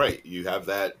exists. Right. You have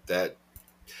that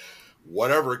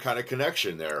whatever kind of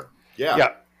connection there. Yeah.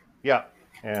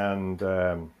 And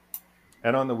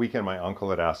on the weekend, my uncle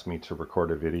had asked me to record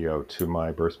a video to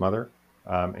my birth mother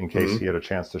in case he had a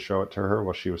chance to show it to her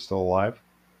while she was still alive.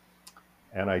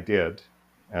 And I did.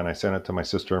 And I sent it to my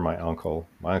sister and my uncle.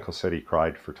 My uncle said he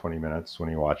cried for 20 minutes when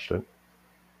he watched it.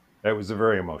 It was a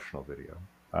very emotional video.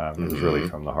 It was really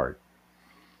from the heart.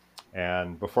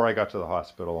 And before I got to the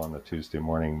hospital on the Tuesday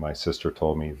morning, my sister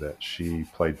told me that she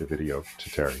played the video to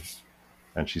Terry.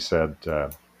 And she said,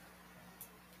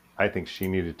 I think she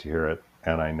needed to hear it,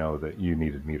 and I know that you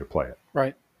needed me to play it.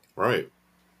 Right.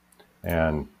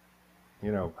 And,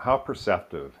 how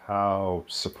perceptive, how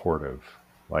supportive,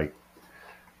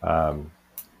 and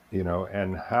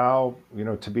how,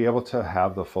 to be able to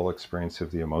have the full experience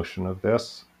of the emotion of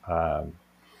this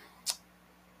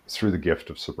through the gift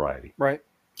of sobriety. Right.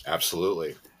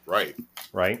 Absolutely. Right.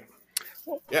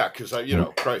 Yeah, because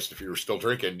Christ, if you were still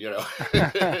drinking,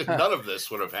 none of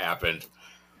this would have happened.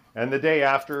 And the day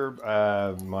after,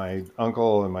 my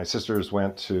uncle and my sisters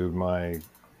went to my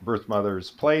birth mother's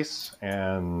place,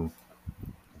 and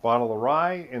bottle of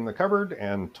rye in the cupboard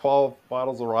and 12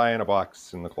 bottles of rye in a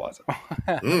box in the closet.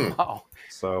 Wow.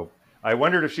 So I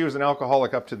wondered if she was an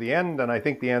alcoholic up to the end, and I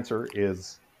think the answer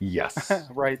is yes.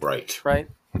 Right. Right. Right.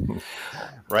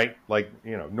 Right? Like,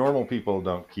 normal people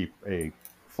don't keep a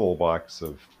full box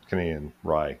of Canadian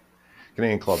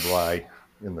Club rye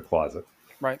in the closet.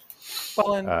 Right.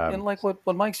 Well, and like what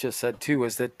Mike's just said too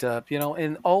is that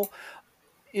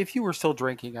if you were still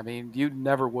drinking, I mean, you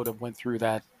never would have went through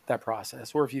that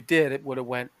process, or if you did, it would have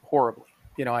went horribly.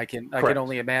 I can Correct.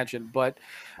 only imagine. But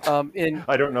in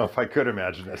I don't know if I could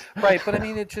imagine it. right, but I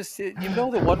mean,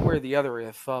 that one way or the other,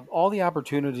 if all the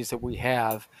opportunities that we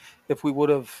have, if we would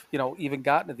have, even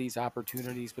gotten to these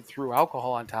opportunities, but threw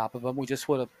alcohol on top of them, we just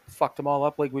would have fucked them all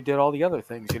up like we did all the other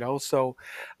things. So,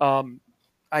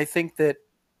 I think that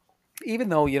even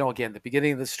though again the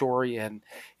beginning of the story and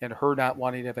her not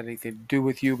wanting to have anything to do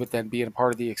with you, but then being a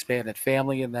part of the expanded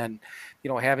family, and then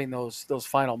having those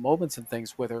final moments and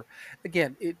things with her,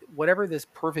 again, whatever this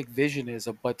perfect vision is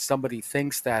of what somebody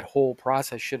thinks that whole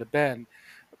process should have been,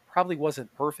 probably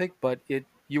wasn't perfect, but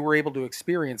you were able to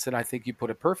experience, and I think you put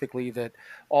it perfectly, that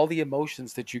all the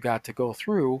emotions that you got to go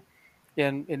through,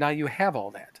 and now you have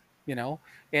all that,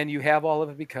 and you have all of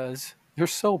it because you're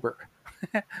sober.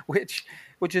 which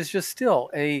is just still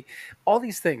all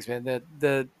these things, man,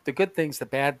 the good things, the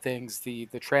bad things, the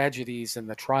tragedies and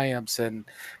the triumphs, and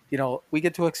we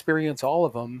get to experience all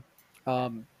of them,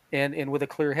 and with a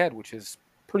clear head, which is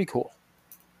pretty cool.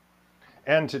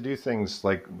 And to do things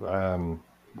like I'm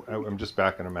just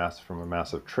back from a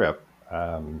massive trip.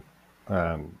 This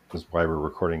is why we're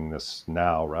recording this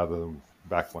now rather than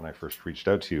back when I first reached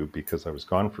out to you, because I was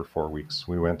gone for 4 weeks.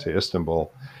 We went to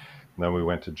Istanbul. And then we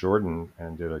went to Jordan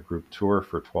and did a group tour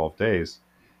for 12 days.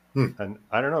 And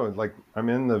I don't know, like I'm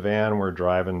in the van, we're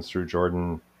driving through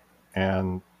Jordan,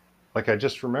 and like I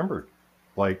just remembered,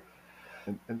 like,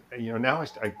 and now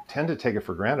I tend to take it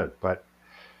for granted, but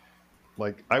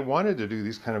like I wanted to do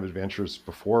these kind of adventures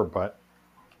before, but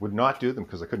would not do them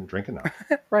because I couldn't drink enough.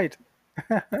 Right.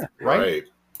 Right.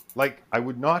 Like I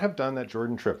would not have done that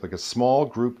Jordan trip, like a small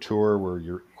group tour where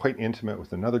you're quite intimate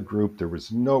with another group. There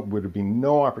would have been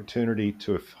no opportunity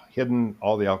to have hidden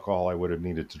all the alcohol I would have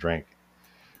needed to drink.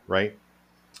 Right.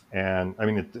 And I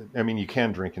mean, you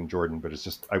can drink in Jordan, but it's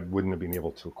just, I wouldn't have been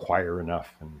able to acquire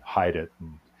enough and hide it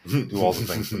and do all the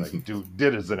things that I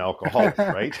did as an alcoholic.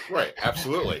 Right. Right.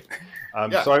 Absolutely.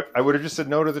 So I would have just said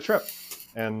no to the trip.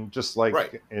 And just like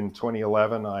right. in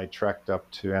 2011, I trekked up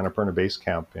to Annapurna Base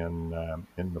Camp in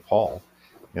Nepal,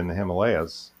 in the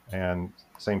Himalayas, and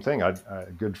same thing. A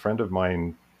good friend of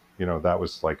mine, that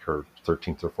was like her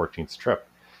 13th or 14th trip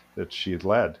that she had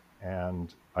led,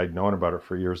 and I'd known about it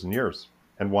for years and years,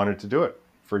 and wanted to do it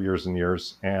for years and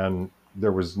years, and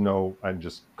I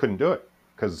just couldn't do it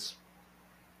because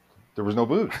there was no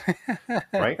booze,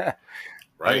 right? Right.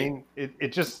 I mean,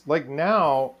 it just like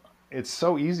now. It's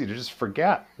so easy to just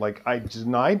forget. Like I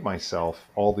denied myself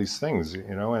all these things,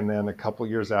 and then a couple of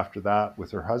years after that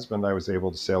with her husband, I was able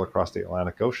to sail across the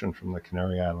Atlantic Ocean from the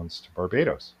Canary Islands to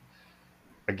Barbados.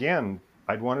 Again,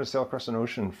 I'd wanted to sail across an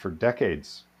ocean for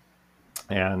decades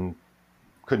and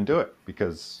couldn't do it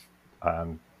because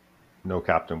no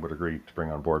captain would agree to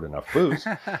bring on board enough booze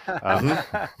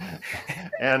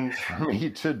and for me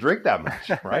to drink that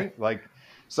much, right? Like,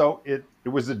 so it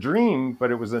was a dream,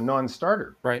 but it was a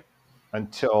non-starter. Right.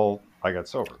 Until I got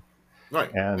sober. Right.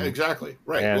 And, exactly.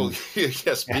 Right. And, well,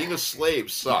 yes, being a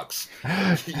slave sucks.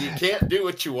 You can't do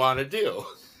what you want to do.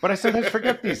 But I sometimes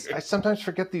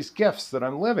forget these gifts that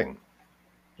I'm living.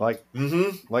 Like,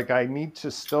 like I need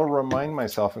to still remind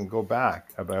myself and go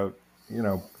back about,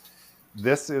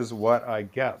 this is what I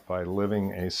get by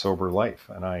living a sober life.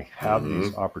 And I have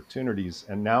these opportunities.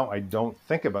 And now I don't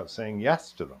think about saying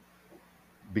yes to them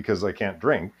because I can't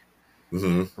drink.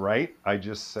 Right? I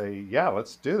just say, yeah,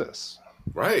 let's do this.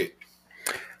 Right.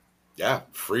 Yeah.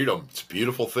 Freedom. It's a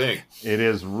beautiful thing. It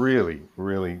is really,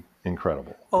 really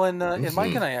incredible. Well, and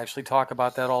Mike and I actually talk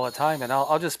about that all the time, and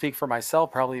I'll just speak for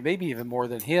myself, probably maybe even more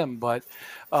than him. But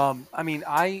I mean,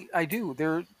 I do.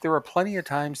 There are plenty of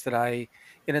times that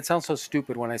and it sounds so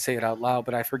stupid when I say it out loud,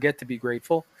 but I forget to be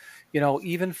grateful.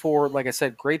 Even for, like I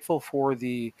said, grateful for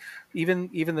even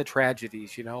the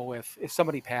tragedies. If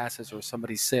somebody passes or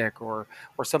somebody's sick or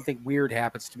something weird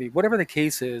happens to me, whatever the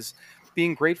case is,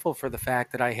 being grateful for the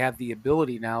fact that I have the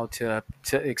ability now to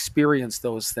experience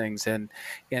those things and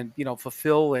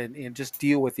fulfill and just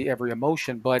deal with every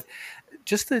emotion. But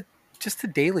just just the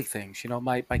daily things,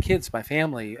 my kids, my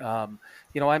family. I'm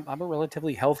a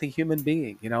relatively healthy human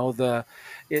being.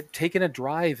 Taking a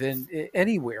drive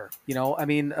anywhere.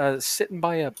 Sitting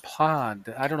by a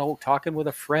pond. I don't know, talking with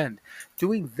a friend,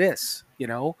 doing this.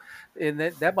 And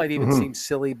that might even Mhm. seem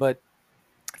silly, but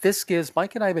this gives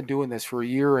Mike and I have been doing this for a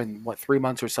year and 3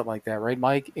 months or something like that, right,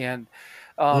 Mike? And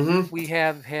Mm-hmm. we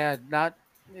have had not.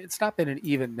 It's not been an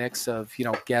even mix of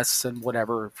guests and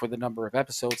whatever for the number of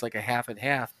episodes, like a half and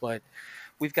half, but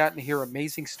we've gotten to hear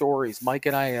amazing stories. Mike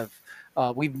and I have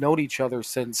we've known each other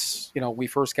since we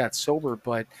first got sober,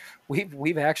 but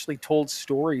we've actually told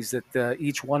stories that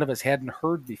each one of us hadn't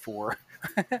heard before.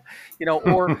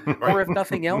 Or Right. if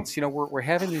nothing else, we're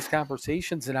having these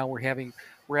conversations, and now we're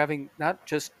having not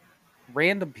just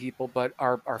random people, but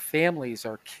our families,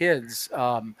 our kids,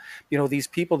 these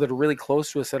people that are really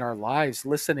close to us in our lives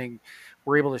listening.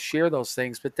 We're able to share those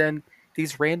things, but then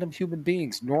these random human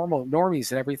beings, normal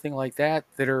normies and everything like that,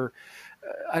 that are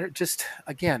just,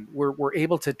 again, we're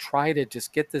able to try to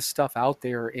just get this stuff out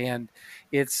there, and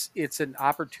it's an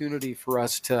opportunity for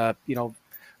us to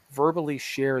verbally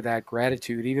share that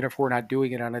gratitude, even if we're not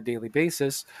doing it on a daily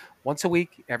basis. Once a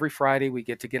week, every Friday, we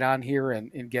get on here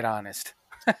and get honest.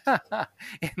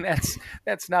 And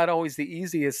that's not always the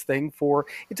easiest thing. For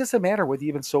it doesn't matter whether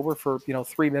you've been sober for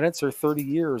 3 minutes or 30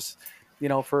 years.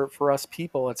 For us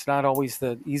people, it's not always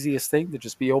the easiest thing to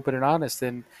just be open and honest.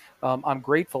 And I'm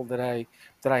grateful that I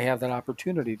have that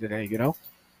opportunity today.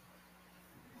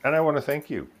 And I want to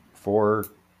thank you for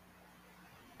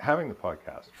having the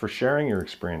podcast, for sharing your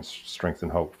experience, strength,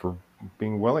 and hope, for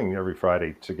being willing every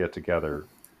Friday to get together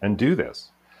and do this.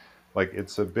 Like,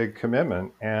 it's a big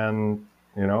commitment, and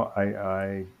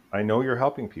I know you're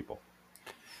helping people.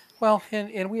 Well,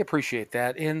 and we appreciate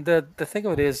that. And the thing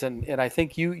of it is, and I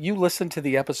think you listened to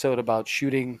the episode about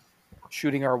shooting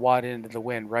our wad into the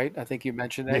wind, right? I think you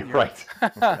mentioned that. Yeah, right.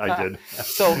 I did.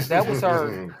 So that was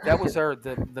our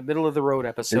the middle of the road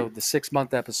episode, the 6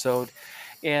 month episode,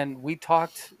 and we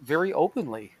talked very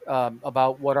openly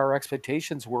about what our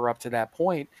expectations were up to that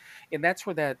point, and that's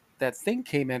where that thing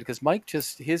came in, because Mike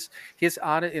just his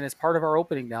on it, and it's part of our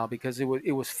opening now, because it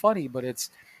was funny, but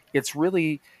it's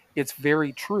really it's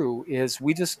very true. Is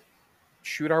we just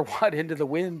shoot our wad into the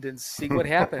wind and see what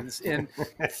happens, and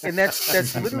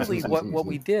that's literally what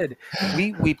we did.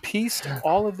 We pieced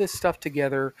all of this stuff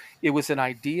together. It was an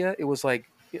idea. It was like,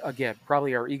 again,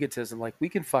 probably our egotism, like, we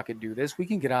can fucking do this. We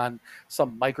can get on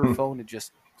some microphone and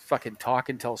just fucking talk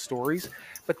and tell stories.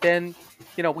 But then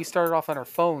we started off on our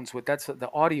phones with that's the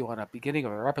audio on the beginning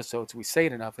of our episodes. We say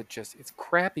it enough, it's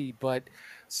crappy. But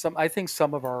I think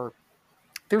some of our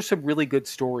there's some really good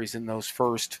stories in those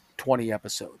first 20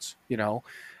 episodes,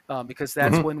 because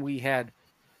that's when we had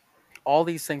all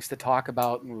these things to talk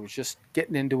about, and we were just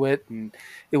getting into it, and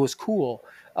it was cool.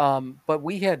 But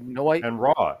we had no idea. And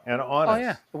raw and Oh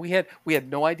yeah, honest. we had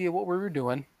no idea what we were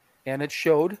doing, and it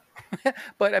showed.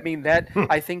 But I mean, that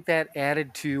I think that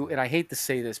added to, and I hate to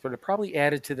say this, but it probably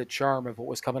added to the charm of what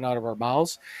was coming out of our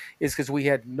mouths, is because we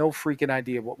had no freaking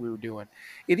idea what we were doing.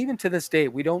 And even to this day,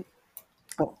 we don't.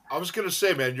 I was going to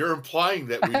say, man, you're implying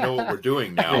that we know what we're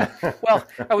doing now. Well,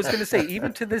 I was going to say,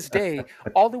 even to this day,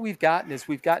 all that we've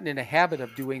gotten in a habit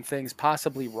of doing things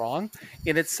possibly wrong.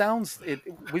 And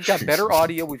we've got better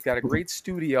audio. We've got a great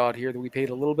studio out here that we paid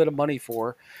a little bit of money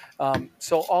for.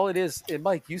 So all it is, and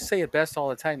Mike, you say it best all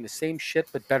the time, the same shit,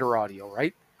 but better audio,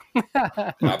 right?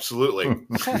 Absolutely.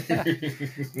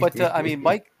 But I mean,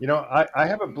 Mike. I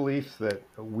have a belief that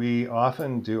we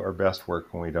often do our best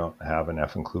work when we don't have an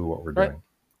effing clue what we're doing.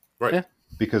 Right. Yeah.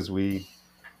 Because we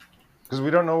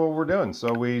don't know what we're doing.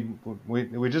 So we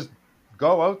just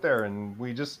go out there and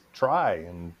we just try.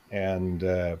 And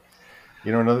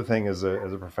another thing, as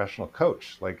a professional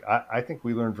coach, like, I think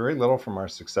we learn very little from our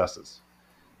successes.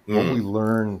 What we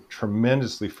learn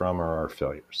tremendously from are our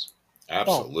failures.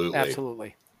 Absolutely. Oh,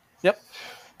 absolutely. Yep.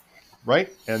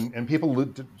 Right. And people,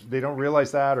 they don't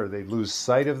realize that, or they lose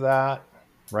sight of that.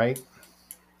 Right.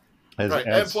 And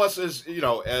plus,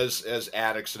 as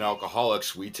addicts and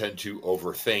alcoholics, we tend to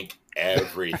overthink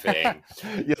everything.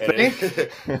 You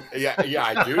think? Yeah,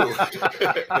 I do.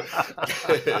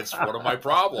 It's one of my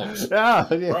problems. Yeah.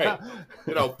 Right.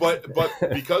 But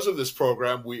because of this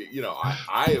program,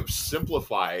 I have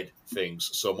simplified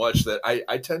things so much that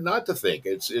I tend not to think.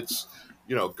 It's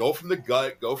go from the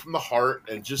gut, go from the heart,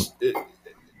 and just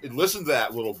listen to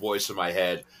that little voice in my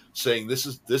head saying, this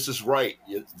is right.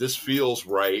 This feels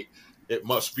right. It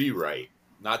must be right.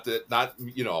 Not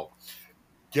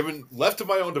given left to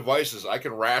my own devices, I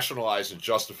can rationalize and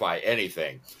justify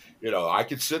anything. I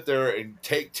could sit there and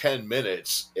take 10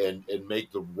 minutes and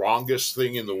make the wrongest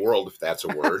thing in the world, if that's a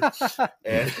word.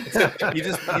 And you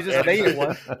just made it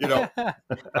one.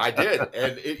 I did,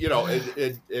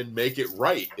 and and make it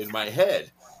right in my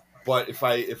head. But if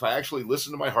I actually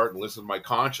listen to my heart and listen to my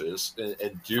conscience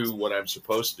and do what I'm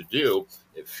supposed to do,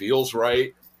 it feels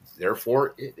right.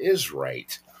 Therefore, it is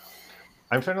right.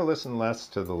 I'm trying to listen less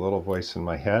to the little voice in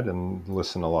my head and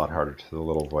listen a lot harder to the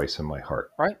little voice in my heart.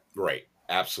 Right.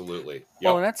 Absolutely. Yep.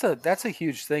 Well, and that's a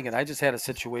huge thing. And I just had a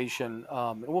situation,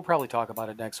 and we'll probably talk about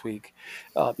it next week,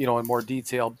 in more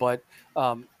detail. But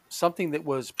something that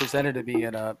was presented to me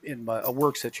in a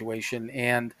work situation,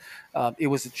 and it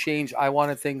was a change. I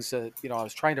wanted things to, I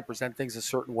was trying to present things a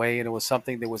certain way, and it was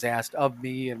something that was asked of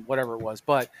me, and whatever it was.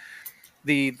 But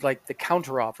the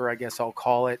counteroffer, I guess I'll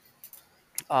call it.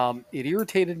 It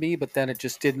irritated me, but then it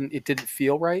didn't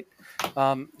feel right.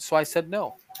 So I said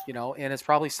no, and it's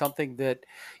probably something that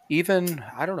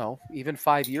I don't know, even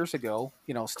 5 years ago,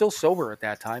 still sober at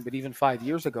that time, but even 5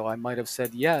 years ago, I might have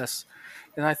said yes.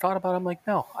 And I thought about it, I'm like,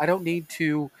 no, I don't need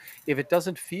to, if it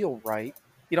doesn't feel right.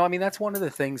 I mean, that's one of the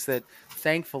things that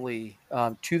thankfully,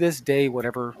 to this day,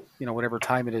 whatever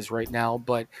time it is right now,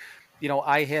 but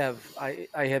I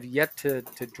have yet to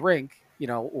drink,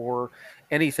 or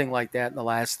anything like that in the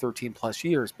last 13 plus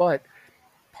years. But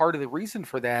part of the reason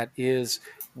for that is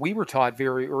we were taught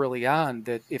very early on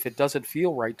that if it doesn't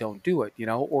feel right, don't do it,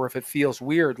 or if it feels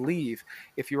weird, leave.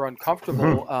 If you're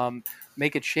uncomfortable,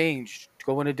 make a change,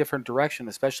 go in a different direction,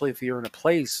 especially if you're in a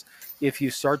place. If you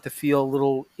start to feel a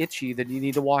little itchy, then you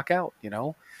need to walk out,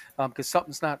 because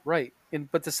something's not right.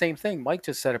 But the same thing, Mike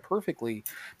just said it perfectly.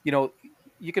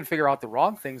 You can figure out the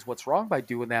wrong things, what's wrong by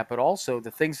doing that, but also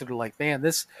the things that are like, man,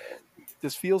 this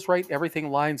feels right.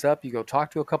 Everything lines up. You go talk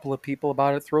to a couple of people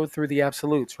about it, throw it through the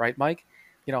absolutes, right, Mike?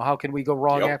 How can we go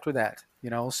wrong after that?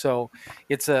 So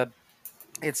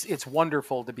it's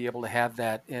wonderful to be able to have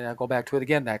that. And I'll go back to it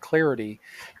again, that clarity,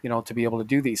 to be able to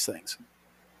do these things.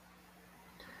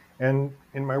 And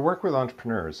in my work with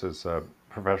entrepreneurs as a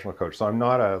professional coach, so I'm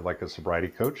not a sobriety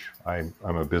coach. I'm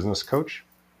a business coach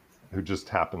who just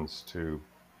happens to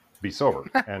be sober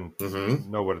and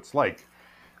know what it's like.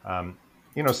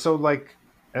 So like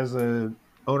as an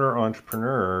owner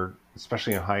entrepreneur,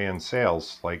 especially in high-end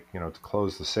sales, to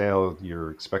close the sale, you're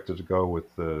expected to go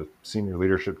with the senior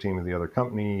leadership team of the other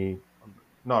company,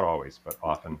 not always, but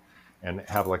often, and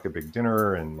have like a big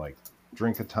dinner and like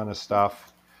drink a ton of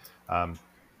stuff. And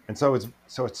so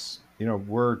it's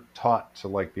we're taught to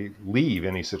leave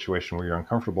any situation where you're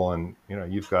uncomfortable, and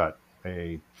you've got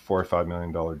a $4 or $5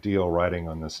 million deal riding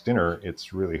on this dinner.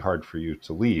 It's really hard for you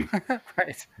to leave.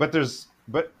 Right. But there's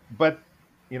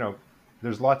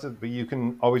lots of, but you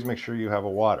can always make sure you have a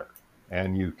water,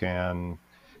 and you can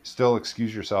still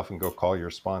excuse yourself and go call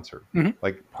your sponsor. Mm-hmm.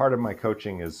 Like part of my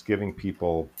coaching is giving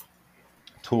people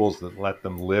tools that let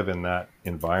them live in that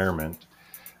environment,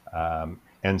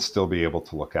 and still be able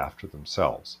to look after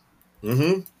themselves.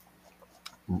 Mm-hmm.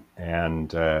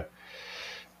 And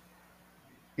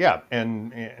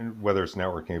and whether it's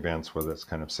networking events, whether it's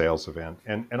kind of sales event,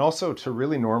 and also to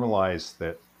really normalize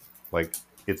that, like,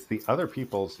 it's the other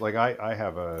people's, like I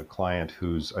have a client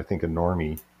who's, I think, a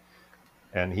normie,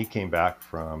 and he came back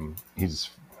from, he's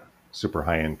super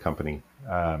high-end company,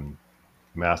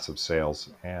 massive sales,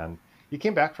 and he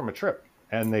came back from a trip,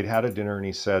 and they'd had a dinner, and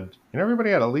he said, everybody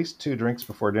had at least 2 drinks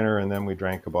before dinner, and then we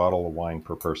drank a bottle of wine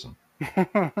per person.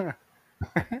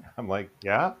 I'm like,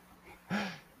 yeah?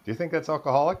 Do you think that's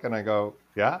alcoholic? And I go,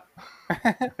 yeah.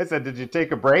 I said, did you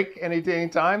take a break any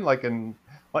time? And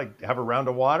have a round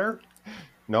of water?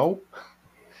 No.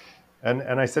 And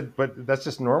I said, but that's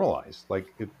just normalized.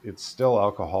 It's still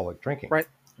alcoholic drinking. Right.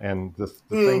 And the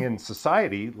thing in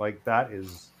society, like that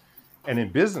is, and in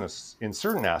business, in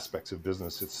certain aspects of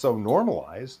business, it's so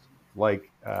normalized.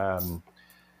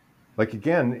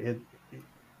 Again,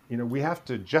 we have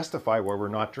to justify why we're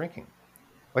not drinking.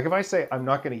 Like if I say, I'm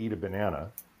not going to eat a banana,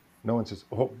 no one says,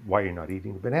 oh, why are you not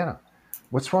eating a banana?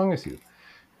 What's wrong with you?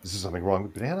 Is there something wrong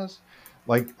with bananas?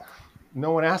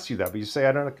 No one asks you that, but you say,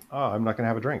 I'm not going to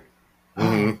have a drink.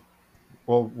 Mm-hmm.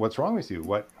 Well, what's wrong with you?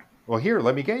 What? Well, here,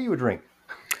 let me get you a drink.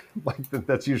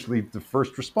 That's usually the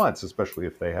first response, especially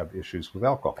if they have issues with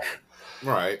alcohol.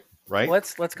 Right.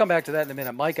 Let's come back to that in a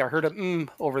minute, Mike. I heard a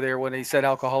over there when he said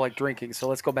alcoholic drinking, so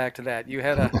let's go back to that. You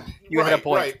had a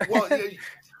point. Right.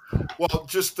 Well,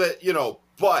 just that,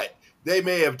 but they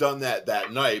may have done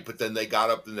that night, but then they got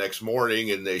up the next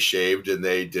morning and they shaved and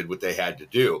they did what they had to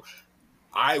do.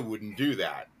 I wouldn't do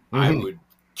that. Mm-hmm. I would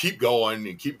keep going,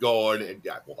 and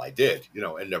I did,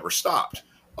 and never stopped.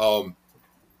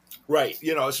 Right.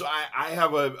 So I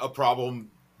have a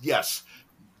problem. Yes,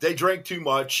 they drink too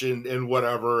much and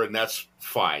whatever, and that's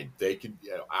fine. They can.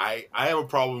 I have a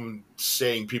problem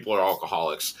saying people are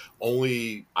alcoholics.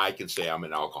 Only I can say I'm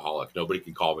an alcoholic. Nobody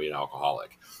can call me an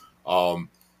alcoholic. Um,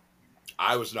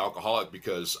 I was an alcoholic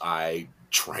because I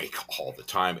drank all the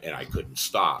time and I couldn't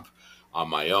stop on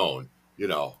my own.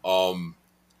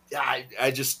 Yeah,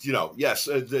 I just, yes,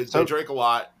 they So, drink a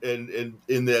lot, and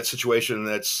in that situation,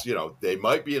 that's, they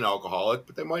might be an alcoholic,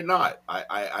 but they might not.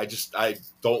 I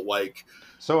don't like.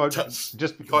 so T-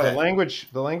 just Go the ahead.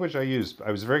 language I used,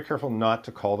 I was very careful not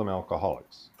to call them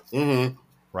alcoholics, Mm-hmm.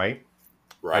 right?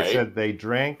 I Right. said they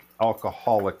drank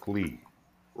alcoholically,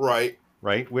 Right.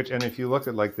 right? Which, and if you look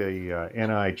at like the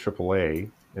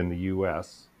NIAAA in the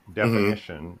U.S. Mm-hmm.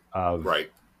 definition of Right.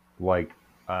 like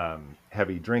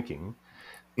heavy drinking,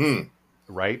 Mm.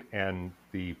 right, and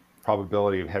the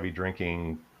probability of heavy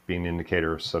drinking being an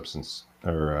indicator of substance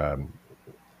or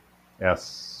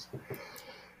S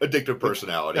Addictive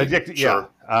personality. addicted, yeah,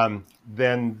 Sure.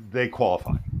 then they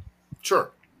qualify.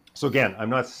 Sure. So again, I'm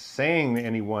not saying that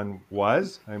anyone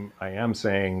was. I am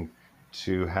saying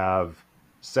to have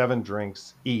 7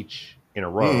 drinks each in a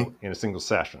row Mm. in a single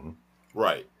session,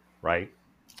 Right. right,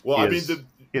 Well, I mean, is the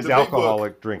big book.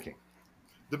 alcoholic drinking.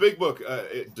 The big book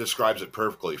it describes it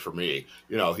perfectly for me.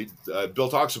 Bill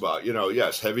talks about,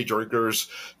 yes, heavy drinkers,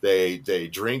 they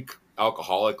drink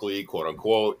alcoholically, quote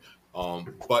unquote,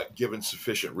 but given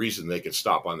sufficient reason, they can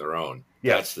stop on their own.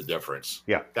 That's Yes. the difference.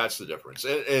 Yeah. That's the difference.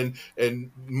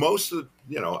 And most of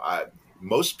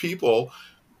most people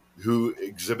who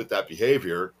exhibit that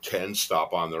behavior can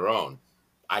stop on their own.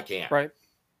 I can't. Right.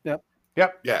 Yep.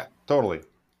 Yep. Yeah, Totally.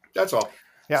 that's all.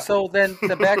 Yeah. So then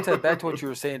back to what you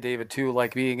were saying, David, too,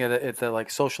 like being at the like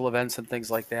social events and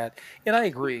things like that. And I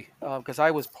agree because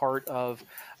I was part of.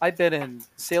 I've been in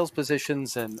sales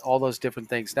positions and all those different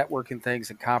things, networking things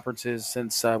and conferences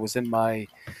since I was in my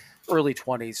early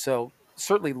 20s. So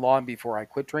certainly long before I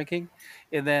quit drinking.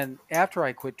 And then after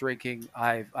I quit drinking,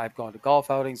 I've gone to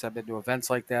golf outings. I've been to events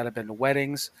like that. I've been to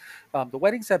weddings. The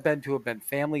weddings I've been to have been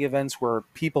family events where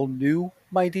people knew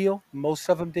my deal. Most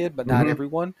of them did, but not Mm-hmm.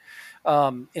 everyone.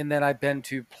 And then I've been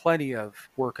to plenty of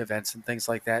work events and things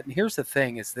like that. And here's the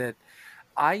thing is that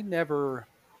I never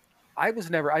I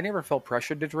never felt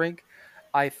pressured to drink.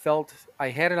 I felt I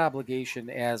had an obligation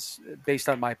as based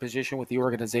on my position with the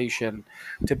organization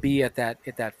to be at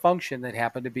that function that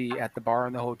happened to be at the bar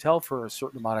in the hotel for a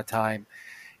certain amount of time.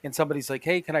 And somebody's like,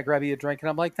 "Hey, can I grab you a drink?" And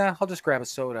I'm like, "Nah, I'll just grab a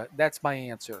soda." That's my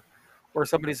answer. Or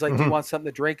somebody's like, "Do you Mm-hmm. want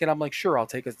something to drink?" And I'm like, "Sure, I'll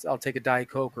take a Diet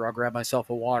Coke or I'll grab myself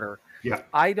a water." Yeah.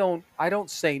 I don't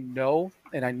say no,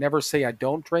 and I never say I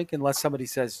don't drink unless somebody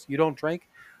says, "You don't drink?"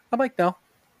 I'm like, "No."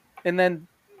 And then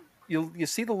you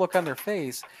see the look on their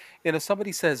face, and if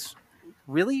somebody says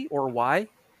really or why,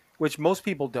 which most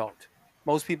people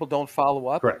don't follow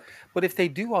up, Correct. but if they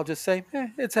do, I'll just say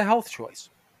it's a health choice,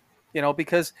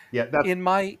 because Yeah. That's in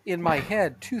my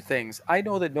head, two things. I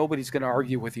know that nobody's going to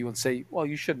argue with you and say, well,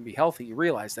 you shouldn't be healthy. You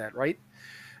realize that, right?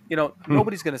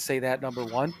 Nobody's going to say that, number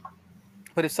one.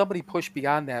 But if somebody pushed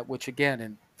beyond that, which again,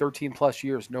 in 13 plus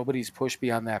years, nobody's pushed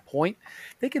beyond that point,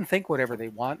 they can think whatever they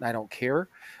want, and I don't care.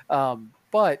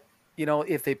 But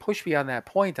if they push beyond that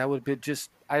point, I would be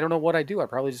I don't know what I do. I'd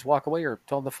probably just walk away or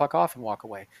tell them to fuck off and walk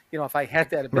away, if I had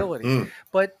that ability. Mm.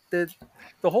 But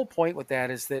the whole point with that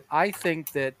is that I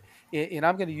think that, and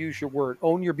I'm going to use your word,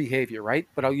 own your behavior, right?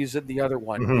 But I'll use it the other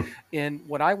one. mm-hmm. And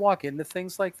when I walk into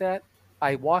things like that,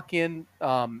 I walk in,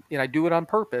 and I do it on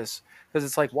purpose because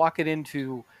it's like walking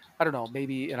into, I don't know,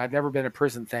 maybe, and I've never been in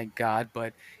prison, thank God,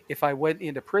 but if I went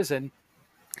into prison,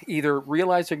 either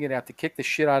realizing you're gonna have to kick the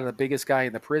shit out of the biggest guy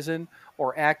in the prison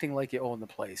or acting like you own the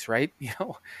place, right?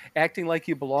 Acting like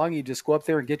you belong, you just go up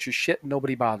there and get your shit and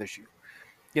nobody bothers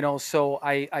you. So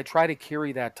I try to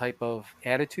carry that type of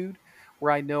attitude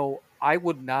where I know I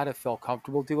would not have felt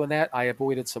comfortable doing that. I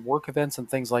avoided some work events and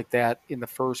things like that in the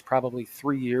first probably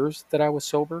 3 years that I was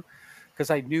sober because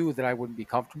I knew that I wouldn't be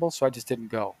comfortable. So I just didn't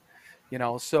go,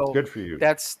 so Good for you.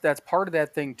 that's part of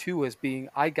that thing too, is being,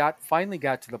 finally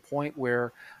got to the point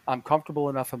where I'm comfortable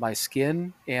enough in my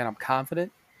skin and I'm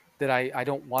confident that I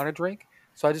don't want to drink.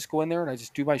 So I just go in there and I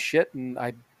just do my shit, and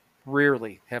I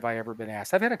rarely have I ever been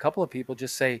asked. I've had a couple of people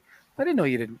just say, "I didn't know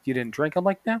you didn't drink." I'm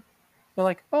like, "No." They're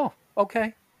like, "Oh,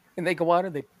 okay," and they go out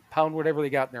and they pound whatever they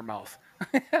got in their mouth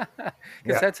because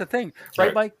Yeah. that's the thing,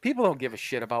 right, Mike? People don't give a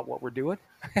shit about what we're doing.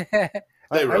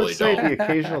 They I would really say don't. the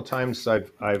occasional times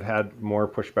I've had more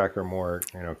pushback or more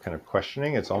kind of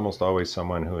questioning. It's almost always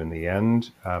someone who, in the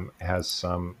end, has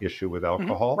some issue with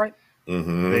alcohol. Right.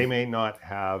 Mm-hmm. They may not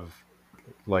have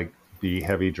like be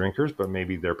heavy drinkers, but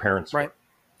maybe their parents Right.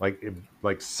 were,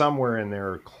 like somewhere in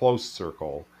their close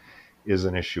circle is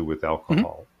an issue with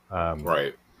alcohol,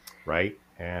 Right. right?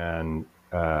 And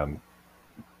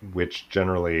which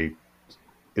generally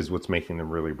is what's making them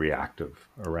really reactive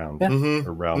around Yeah.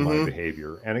 my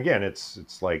behavior. And again,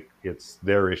 it's like it's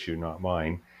their issue, not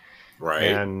mine. Right.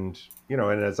 And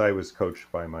and as I was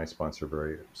coached by my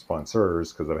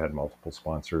sponsors, because I've had multiple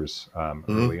sponsors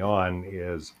early on,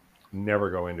 is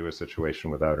never go into a situation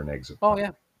without an exit Oh plan.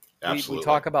 yeah. We Absolutely.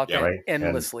 talk about Yeah. that Right.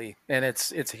 endlessly, and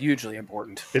it's hugely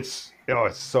important. It's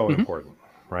so important,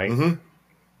 right?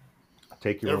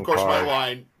 Take your And of own course,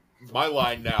 car. my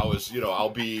line now is, I'll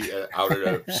be out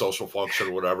at a social function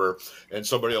or whatever, and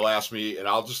somebody will ask me, and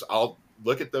I'll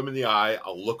look at them in the eye,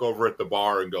 I'll look over at the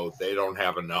bar and go, they don't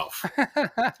have enough,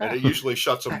 and it usually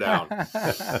shuts them down.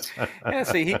 Yeah,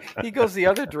 see, he goes the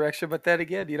other direction, but then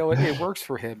again, it works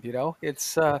for him.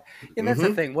 It's and that's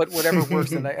the thing. Whatever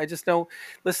works, and I just know,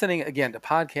 listening again to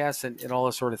podcasts and all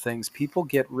those sort of things, people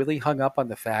get really hung up on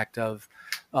the fact of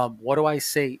what do I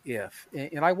say if,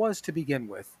 and I was to begin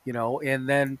with, and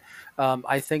then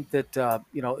I think that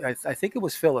I think it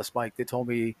was Phyllis, Mike, that told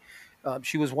me.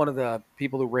 She was one of the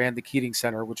people who ran the Keating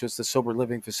Center, which was the sober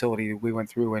living facility we went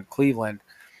through in Cleveland.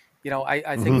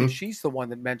 I think that she's the one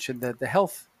that mentioned the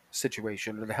health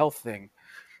situation or the health thing,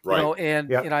 Right. and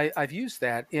Yeah. I've used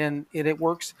that and it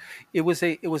works. It was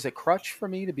a crutch for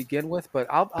me to begin with, but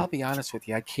I'll be honest with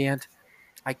you, I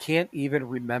can't even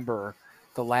remember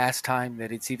the last time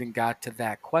that it's even got to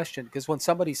that question, because when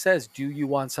somebody says, "Do you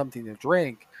want something to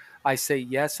drink?" I say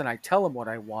yes, and I tell them what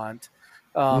I want.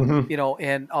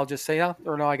 And I'll just say, "Oh,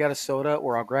 or no, I got a soda,"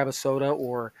 or I'll grab a soda,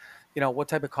 or what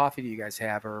type of coffee do you guys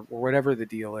have, or whatever the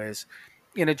deal is,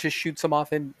 and it just shoots them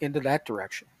off into that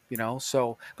direction.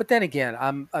 So, but then again,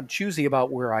 I'm choosy about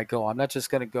where I go. I'm not just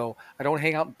going to go. I don't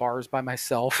hang out in bars by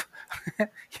myself.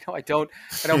 I don't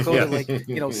go to, like,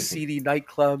 seedy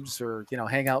nightclubs, or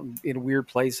hang out in weird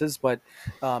places. But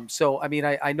so I mean,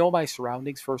 I know my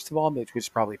surroundings, first of all, which was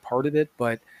probably part of it.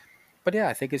 But yeah,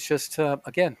 I think it's just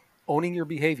again, owning your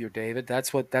behavior, David.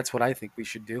 That's what I think we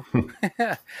should do.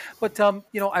 But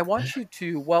I want you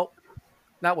to, well,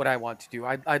 not what I want to do.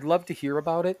 I'd love to hear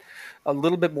about it, a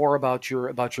little bit more about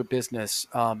your business,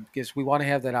 because we want to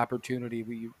have that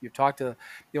opportunity. You've talked to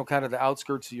kind of the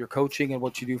outskirts of your coaching and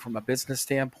what you do from a business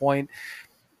standpoint.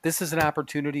 This is an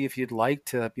opportunity, if you'd like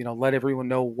to let everyone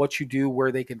know what you do,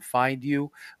 where they can find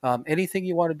you, anything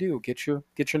you want to do. Get your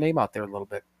name out there a little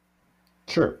bit.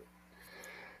 Sure.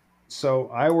 So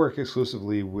I work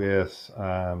exclusively with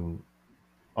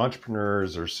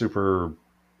entrepreneurs or super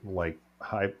like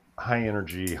high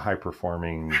energy, high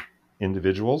performing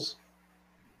individuals.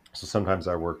 So sometimes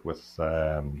I work with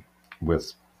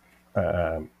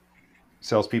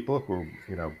salespeople who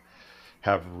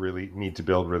have really need to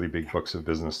build really big books of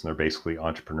business, and they're basically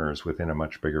entrepreneurs within a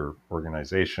much bigger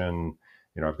organization.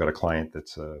 I've got a client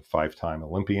that's a 5-time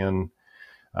Olympian,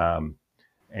 um,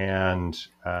 and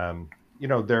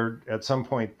they're at some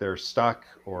point they're stuck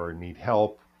or need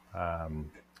help,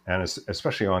 and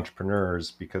especially entrepreneurs,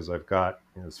 because I've got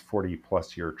this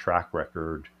 40+ year track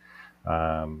record.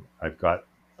 I've got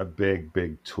a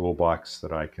big toolbox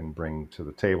that I can bring to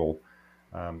the table.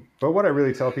 But what I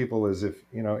really tell people is, if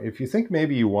you think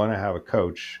maybe you want to have a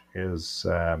coach, is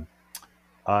I'm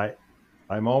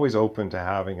always open to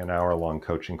having an hour-long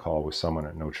coaching call with someone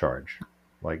at no charge.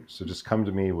 So just come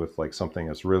to me with like something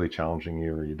that's really challenging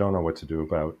you, or you don't know what to do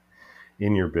about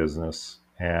in your business,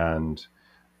 and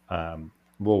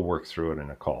we'll work through it in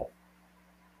a call.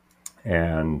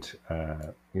 And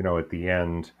at the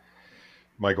end,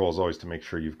 my goal is always to make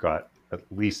sure you've got at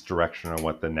least direction on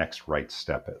what the next right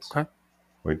step is. Okay.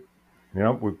 We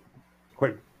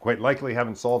quite likely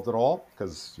haven't solved it all,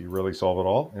 because you really solve it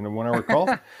all in a 1-hour call.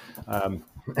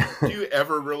 Do you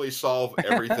ever really solve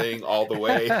everything all the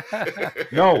way?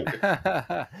 No.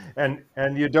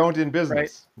 And you don't in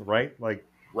business, right?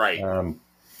 Right.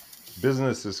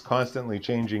 Business is constantly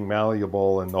changing,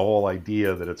 malleable, and the whole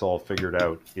idea that it's all figured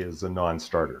out is a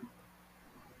non-starter,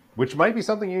 which might be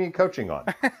something you need coaching on.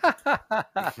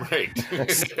 Right.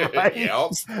 Right?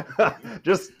 Yep.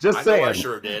 just I saying. know I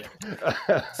sure did.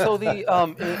 So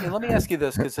and let me ask you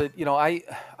this, because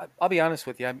I'll be honest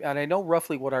with you, and I know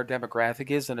roughly what our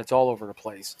demographic is, and it's all over the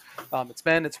place. It's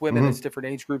men, it's women, it's different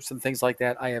age groups and things like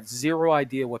that. I have zero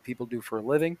idea what people do for a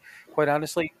living. Quite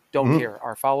honestly, don't care.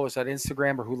 Our followers on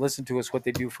Instagram or who listen to us, what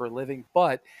they do for a living.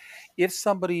 But if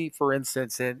somebody, for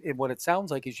instance, and what it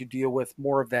sounds like is you deal with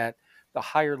more of that, the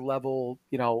higher level,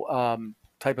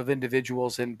 type of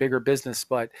individuals in bigger business.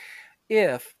 But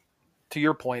if, to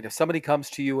your point, if somebody comes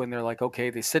to you and they're like,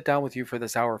 okay, they sit down with you for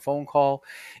this hour phone call,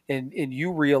 and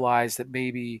you realize that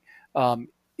maybe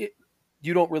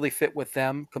you don't really fit with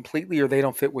them completely, or they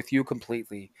don't fit with you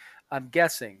completely. I'm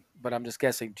guessing, but I'm just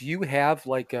guessing. Do you have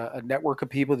like a network of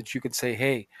people that you could say,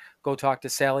 "Hey, go talk to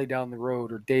Sally down the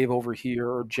road, or Dave over here,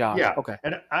 or John"? Yeah, Okay,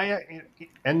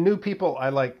 and new people,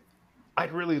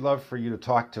 I'd really love for you to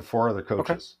talk to 4 other okay,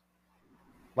 coaches.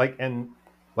 Like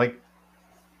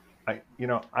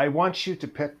I want you to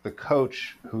pick the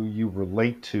coach who you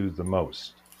relate to the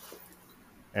most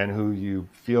and who you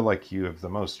feel like you have the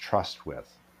most trust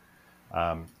with.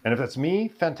 And if that's me,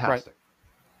 right, fantastic,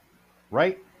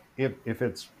 right? If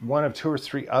it's one of 2 or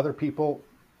 3 other people,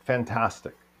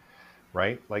 fantastic,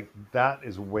 right? Like that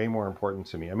is way more important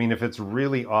to me. I mean, if it's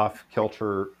really off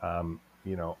kilter,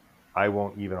 I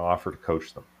won't even offer to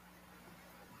coach them.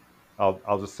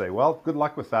 I'll just say, well, good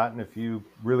luck with that. And if you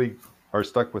really are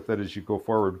stuck with it as you go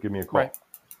forward, give me a right. call,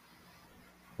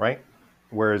 right?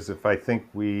 Whereas if I think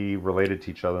we related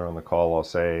to each other on the call, I'll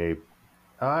say,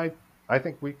 I I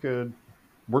think we could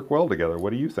work well together.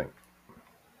 What do you think?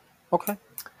 Okay.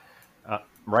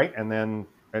 Right? And then,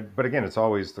 but again, it's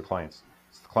always the client's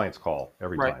call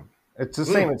every Right. time. It's the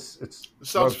same. It's It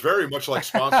sounds well, very much like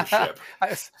sponsorship.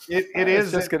 it I was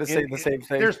is. just going to say the same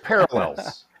thing. There's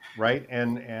parallels, right?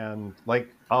 And like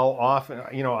I'll often,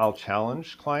 I'll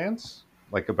challenge clients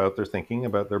like about their thinking,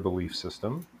 about their belief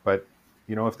system. But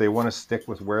if they want to stick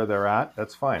with where they're at,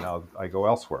 that's fine. I go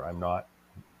elsewhere. I'm not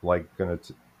like gonna.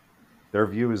 Their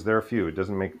view is their view. It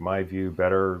doesn't make my view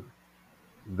better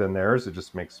than theirs. It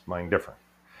just makes mine different.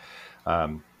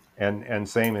 And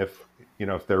same if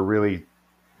they're really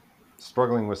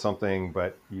struggling with something,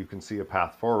 but you can see a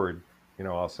path forward.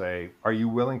 I'll say, are you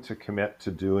willing to commit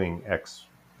to doing X?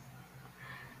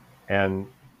 And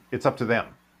it's up to them.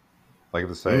 Like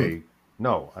to say,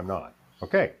 no, I'm not.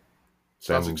 Okay.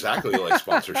 Sounds Then exactly like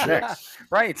sponsorship. next,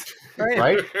 Right.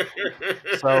 right?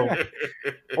 So,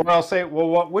 or I'll say, well,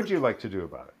 what would you like to do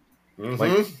about it?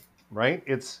 Like, right?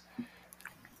 It's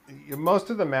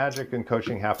most of the magic in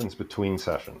coaching happens between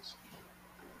sessions.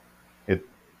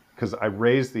 Because I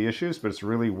raise the issues, but it's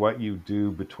really what you do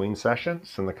between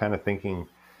sessions and the kind of thinking.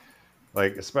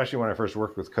 Like, especially when I first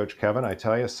worked with Coach Kevin, I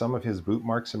tell you, some of his boot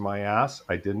marks in my ass,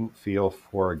 I didn't feel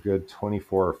for a good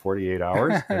 24 or 48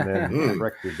 hours. And then,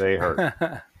 frick, did they hurt.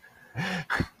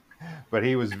 But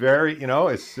he was very,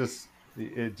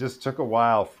 it just took a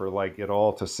while for like it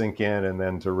all to sink in and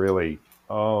then to really,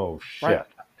 oh, shit.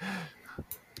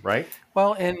 Right?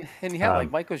 Well, and yeah,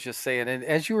 like Mike was just saying, and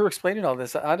as you were explaining all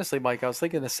this, honestly, Mike, I was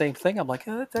thinking the same thing. I'm like,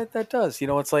 that does,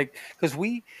 it's like because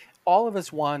all of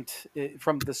us want,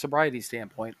 from the sobriety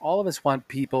standpoint, all of us want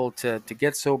people to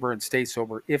get sober and stay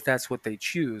sober if that's what they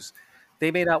choose. They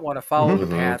may not want to follow the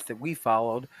path that we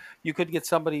followed. You could get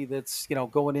somebody that's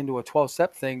going into a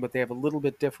 12-step thing, but they have a little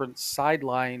bit different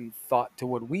sideline thought to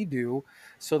what we do,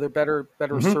 so they're better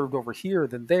served over here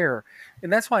than there.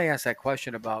 And that's why I asked that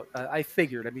question about. I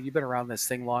figured. I mean, you've been around this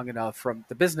thing long enough from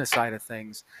the business side of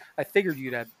things. I figured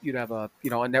you'd have a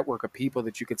a network of people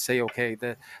that you could say, okay,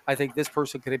 I think this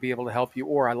person could be able to help you,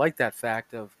 or I like that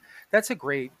fact of that's a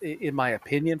great, in my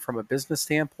opinion, from a business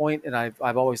standpoint. And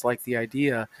I've always liked the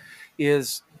idea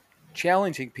is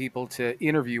challenging people to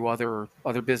interview other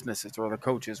businesses or other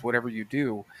coaches, whatever you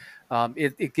do.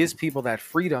 It gives people that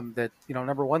freedom that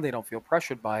number one, they don't feel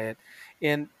pressured by it,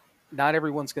 and not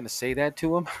everyone's going to say that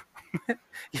to them.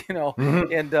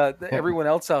 And everyone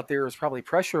else out there is probably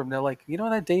pressure them. They're like,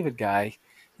 that David guy,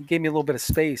 he gave me a little bit of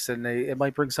space, and it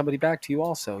might bring somebody back to you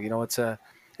also.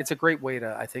 It's a great way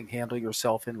to, I think, handle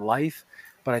yourself in life,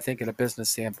 but I think in a business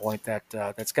standpoint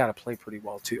that's got to play pretty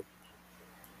well too.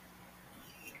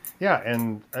 Yeah,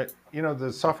 and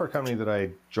the software company that I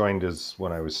joined is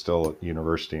when I was still at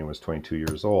university and was 22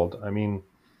 years old. I mean,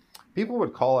 people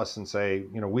would call us and say,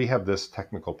 we have this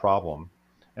technical problem,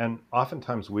 and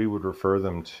oftentimes we would refer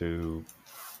them to,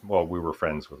 well, we were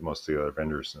friends with most of the other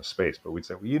vendors in the space, but we'd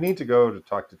say, well, you need to go to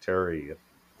talk to Terry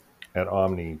at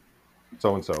Omni,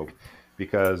 so and so,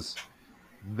 because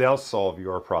they'll solve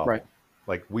your problem. Right.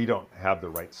 Like, we don't have the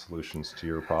right solutions to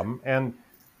your problem, and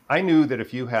I knew that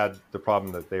if you had the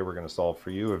problem that they were going to solve for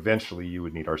you, eventually you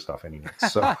would need our stuff anyway.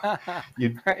 So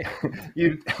you'd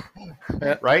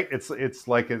right? It's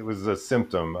like it was a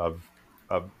symptom of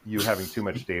you having too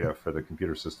much data for the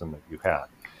computer system that you had.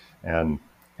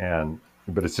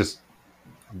 But it's just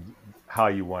how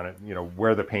you want it,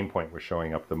 where the pain point was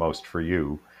showing up the most for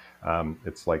you.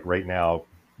 It's like right now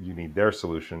you need their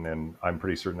solution, and I'm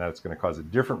pretty certain that it's going to cause a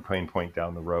different pain point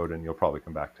down the road, and you'll probably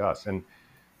come back to us. And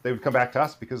they would come back to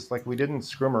us because we didn't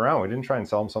screw them around. We didn't try and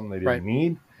sell them something they didn't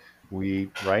need.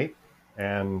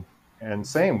 And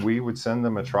same, we would send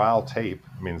them a trial tape.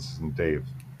 I mean, this isn't Dave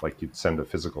like you'd send a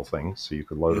physical thing so you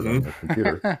could load it on your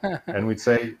computer. And we'd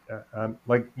say,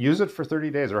 like, use it for 30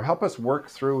 days or help us work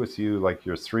through with you, like,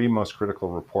 your 3 most critical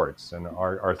reports. And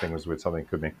our thing was with something that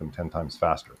could make them 10 times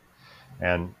faster.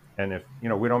 And if,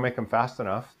 we don't make them fast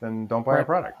enough, then don't buy our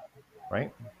product.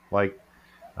 Right. Like,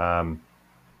 and,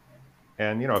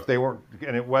 if they weren't,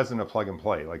 and it wasn't a plug and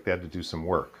play, like they had to do some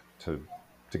work to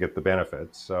get the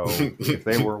benefits. So if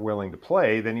they weren't willing to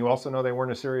play, then you also know they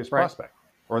weren't a serious prospect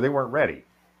or they weren't ready.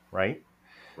 Right.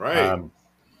 Right.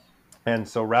 And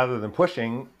so rather than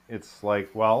pushing, it's like,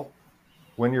 well,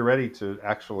 when you're ready to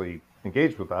actually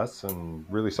engage with us and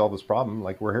really solve this problem,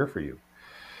 like, we're here for you.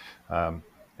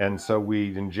 And so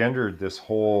we engendered this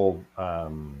whole,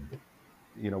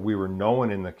 we were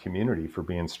known in the community for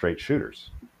being straight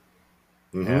shooters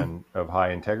and of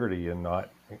high integrity and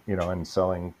not, and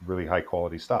selling really high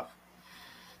quality stuff.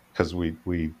 Because we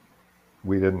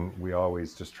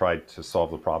always just tried to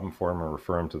solve the problem for them or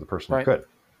refer them to the person who could.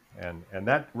 And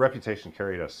that reputation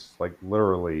carried us, like,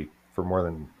 literally for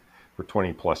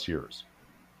 20 plus years.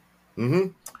 Or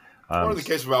in the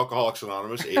case of Alcoholics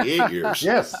Anonymous, 88 years.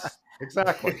 Yes,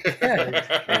 exactly.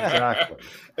 Exactly.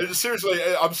 And seriously,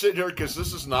 I'm sitting here because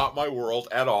this is not my world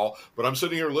at all, but I'm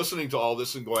sitting here listening to all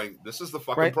this and going, this is the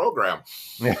fucking program.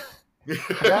 Yeah.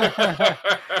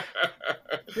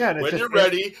 Yeah, when you're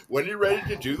ready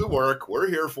to do the work, we're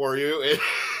here for you.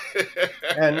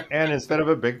 and instead of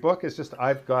a big book, it's just,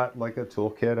 I've got like a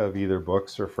toolkit of either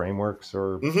books or frameworks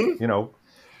or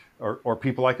or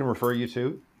people I can refer you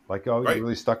to. Like, oh, you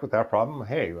really stuck with that problem?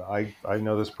 Hey, I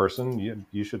know this person.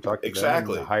 You should talk to them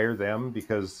and hire them,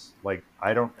 because, like,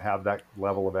 I don't have that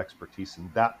level of expertise in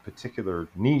that particular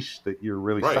niche that you're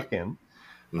really stuck in.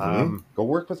 Go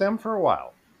work with them for a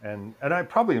while. And I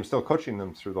probably am still coaching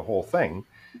them through the whole thing,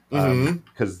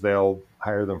 because they'll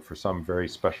hire them for some very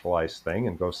specialized thing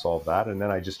and go solve that. And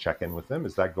then I just check in with them.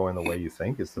 Is that going the way you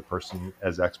think? Is the person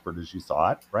as expert as you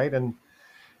thought? Right.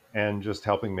 And just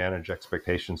helping manage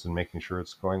expectations and making sure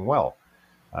it's going well.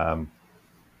 And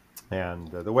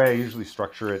the way I usually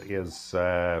structure it is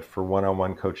for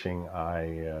one-on-one coaching,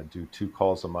 I do 2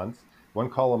 calls a month. 1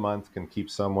 call a month can keep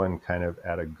someone kind of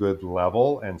at a good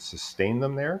level and sustain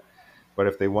them there. But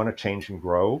if they want to change and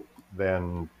grow,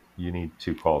 then you need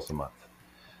 2 calls a month.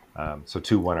 So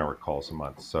 2 1-hour calls a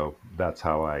month. So that's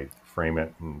how I frame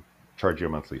it and charge you a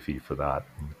monthly fee for that.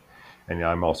 And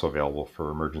I'm also available for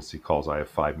emergency calls. I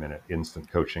have 5-minute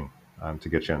instant coaching to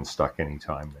get you unstuck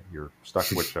anytime that you're stuck,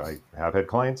 which I have had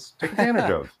clients take advantage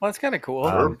of. Well, that's kind of cool.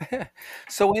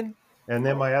 And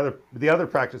then the other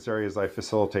practice area is I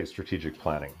facilitate strategic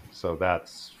planning. So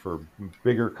that's for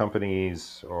bigger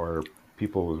companies or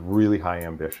people with really high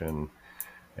ambition.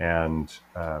 And,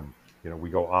 we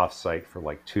go off-site for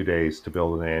like 2 days to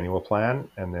build an annual plan,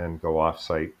 and then go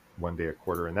off-site 1 day a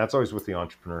quarter. And that's always with the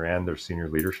entrepreneur and their senior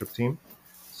leadership team.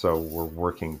 So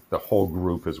the whole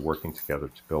group is working together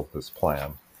to build this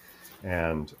plan.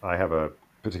 And I have a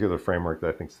particular framework that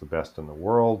I think is the best in the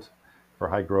world for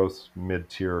high growth,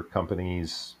 mid-tier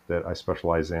companies that I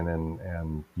specialize in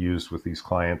and use with these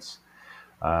clients.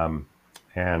 And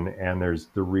there's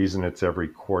the reason it's every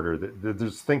quarter.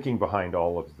 There's thinking behind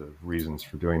all of the reasons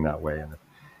for doing that way. And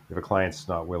if a client's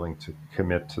not willing to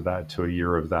commit to a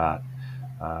year of that,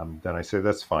 then I say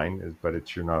that's fine, but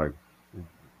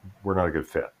we're not a good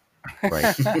fit,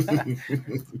 right?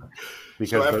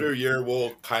 So after a year,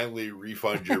 we'll kindly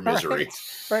refund your misery.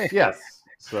 Right. Yes.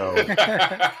 So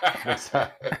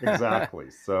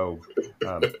exactly. So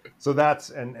that's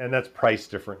and that's priced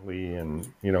differently, and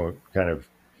kind of,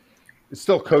 it's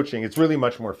still coaching. It's really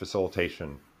much more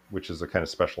facilitation, which is a kind of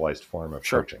specialized form of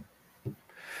coaching.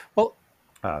 Well,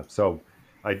 so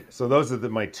those are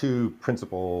my 2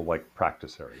 principal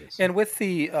practice areas. And with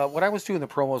the when I was doing the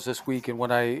promos this week, and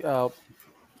when I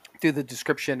do the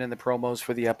description and the promos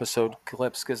for the episode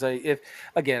clips, because I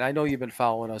know you've been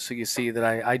following us, so you see that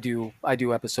I do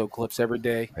episode clips every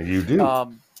day. You do.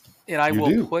 And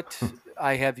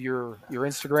I have your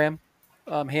Instagram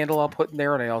handle I'll put in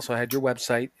there, and I also had your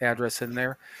website address in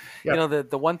there. Yep.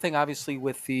 The one thing obviously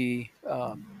with the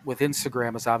with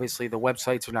Instagram is obviously the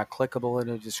websites are not clickable in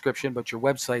a description, but your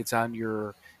website's on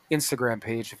your Instagram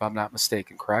page, if I'm not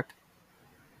mistaken, correct?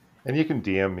 And you can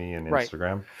DM me on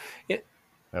Instagram,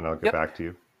 and I'll get back to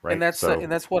you. Right. And that's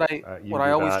what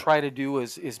I always try to do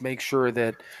is make sure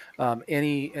that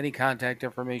any contact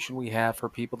information we have for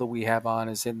people that we have on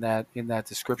is in that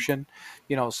description.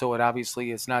 So it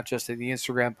obviously is not just in the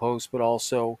Instagram post, but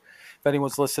also if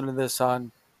anyone's listening to this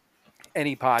on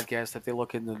any podcast, if they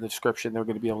look in the description, they're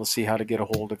going to be able to see how to get a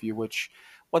hold of you, which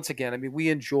once again, I mean, we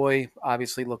enjoy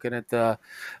obviously looking at the,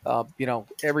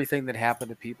 everything that happened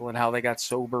to people and how they got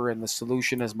sober and the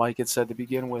solution, as Mike had said to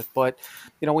begin with. But,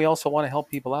 we also want to help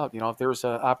people out. If there's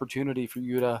an opportunity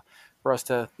for us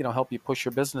to, help you push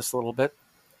your business a little bit,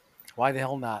 why the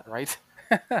hell not, right?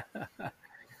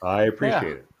 I Yeah.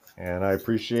 appreciate it. And I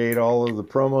appreciate all of the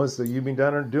promos that you've been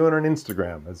doing on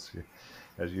Instagram.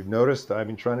 As you've noticed, I've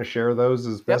been trying to share those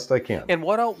as Yep. best I can. And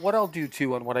what I'll do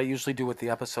too, and what I usually do with the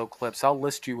episode clips, I'll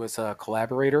list you as a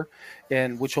collaborator,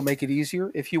 and which will make it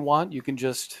easier. If you want, you can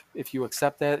just, if you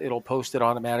accept that, it'll post it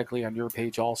automatically on your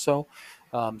page also.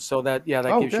 So that that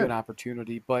Oh, gives you an good.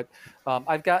 opportunity. But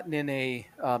I've gotten in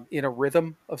a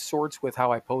rhythm of sorts with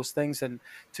how I post things, and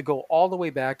to go all the way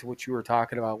back to what you were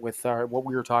talking about with what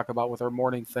we were talking about with our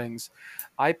morning things,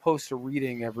 I post a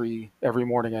reading every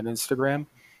morning on Instagram,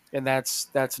 and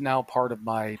that's now part of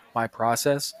my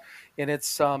process. And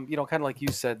it's kind of like you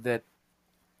said that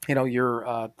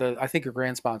you're the I think your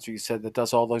grand sponsor, you said, that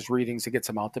does all those readings and gets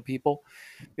them out to people.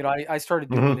 I started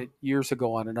doing Mm-hmm. it years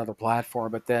ago on another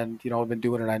platform, but then I've been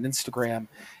doing it on Instagram,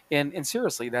 and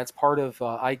seriously, that's part of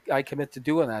I commit to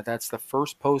doing that. That's the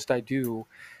first post I do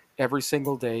every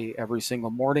single day, every single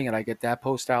morning, and I get that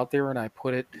post out there, and I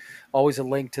put it always a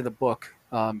link to the book,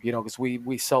 because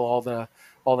we sell all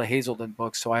the Hazelden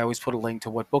books, so I always put a link to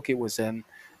what book it was in,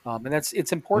 and it's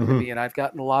important to Mm-hmm. me, and I've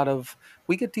gotten a lot of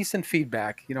we get decent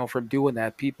feedback, from doing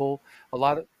that. People, a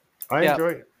lot of I yeah. enjoy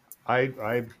it.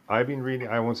 I've been reading.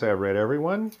 I won't say I've read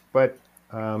everyone, but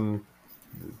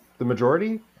the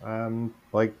majority,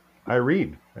 like I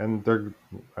read, and they're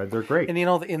great. And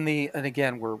and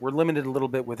again, we're limited a little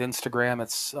bit with Instagram.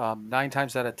 It's 9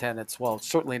 times out of 10. It's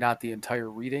certainly not the entire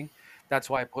reading. That's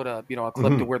why I put a clip to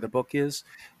Mm-hmm. where the book is.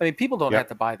 I mean, people don't have Yep.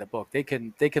 to buy the book. They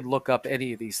can look up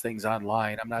any of these things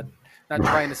online. I'm not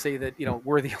trying to say that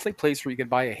we're the only place where you can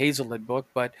buy a Hazelden book,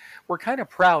 but we're kind of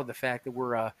proud of the fact that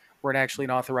we're actually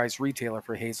an authorized retailer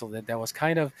for Hazelden. That was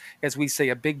kind of, as we say,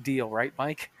 a big deal, right,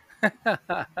 Mike? And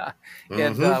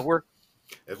Mm-hmm. we're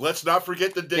And let's not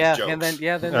forget the dick yeah, and then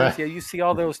jokes. there's you see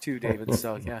all those too, David.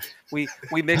 So yeah, we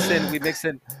mix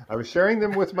in. I was sharing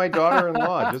them with my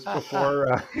daughter-in-law just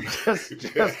before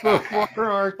just before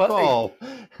our But call.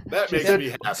 That She makes said, me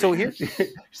happy. so here, she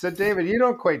said, David, you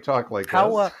don't quite talk like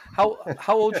how this.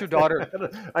 how old's your daughter?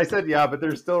 I said, yeah, but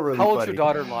they're still really How old's your funny.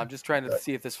 daughter-in-law? I'm just trying to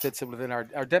see if this fits in within our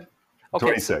depth.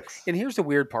 Okay, so 26. and here's the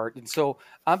weird part. And so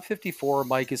I'm 54.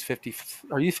 Mike is 50.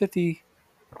 Are you 50?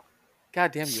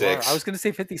 God damn, you are. I was 6. going to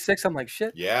say 56. I'm like,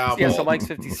 shit. Yeah, I'm Yeah, so old. Mike's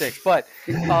 56. But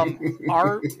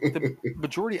the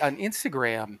majority on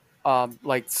Instagram, God,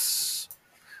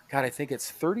 I think it's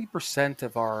 30%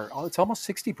 of it's almost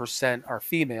 60% are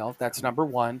female. That's number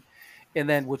one. And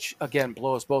then, which again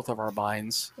blows both of our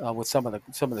minds with some of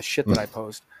the shit that I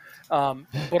post.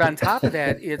 But on top of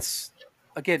that, it's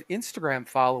again, Instagram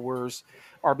followers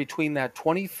are between that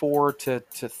 24 to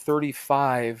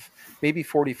 35, maybe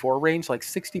 44 range, like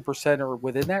 60% are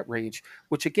within that range,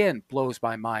 which again blows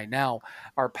my mind. Now,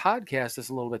 our podcast is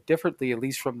a little bit differently, at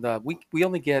least from we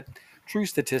only get true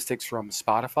statistics from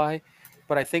Spotify,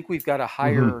 but I think we've got a Mm-hmm.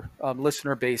 higher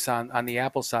listener base on the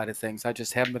Apple side of things. I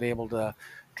just haven't been able to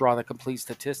draw the complete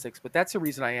statistics, but that's the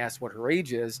reason I asked what her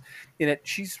age is. In it,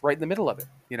 she's right in the middle of it,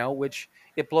 which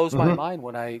it blows my Mm-hmm. mind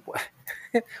when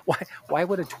why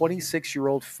would a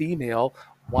 26-year-old female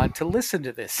want to listen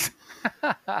to this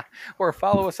or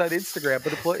follow us on Instagram?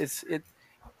 But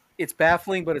it's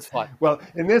baffling, but it's fun. Well,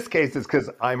 in this case, it's because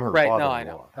I'm her Right? No, I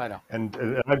know, father-in-law, I know.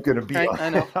 and I'm going to be I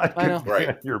know, I'm I going know. to be Right.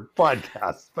 on your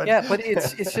podcast. But Yeah, but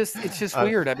it's just uh,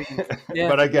 weird. I mean, yeah,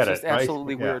 but I it's get just it, right?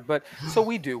 absolutely Yeah. weird. But so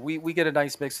we get a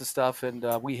nice mix of stuff, and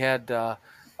we had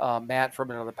Matt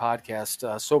from another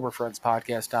podcast, Sober Friends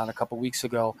podcast, on a couple weeks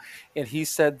ago, and he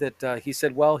said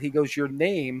well, he goes, your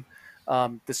name,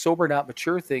 the Sober Not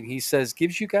Mature thing, he says,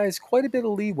 gives you guys quite a bit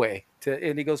of leeway to,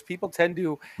 and he goes, people tend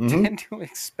to Mm-hmm. tend to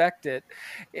expect it,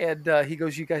 and he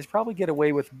goes, you guys probably get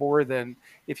away with more than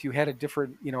if you had a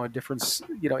different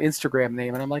Instagram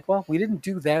name. And I'm like, well, we didn't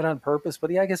do that on purpose,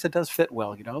 but yeah, I guess it does fit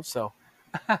well, so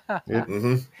It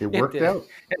Mm-hmm. it it worked did. out.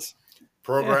 It's, yeah,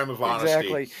 Program of honesty.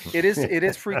 exactly. It is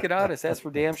freaking honest. That's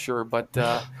for damn sure. But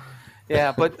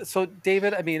yeah, but so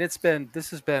David, I mean,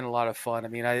 this has been a lot of fun. I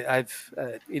mean, I've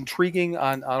intriguing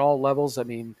on all levels. I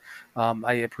mean,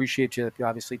 I appreciate you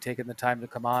obviously taking the time to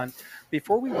come on.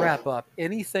 Before we wrap up,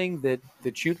 anything that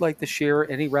you'd like to share?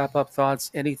 Any wrap up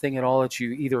thoughts? Anything at all that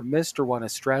you either missed or want to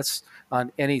stress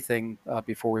on anything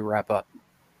before we wrap up?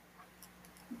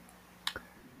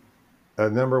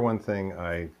 Number one thing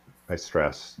I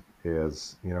stress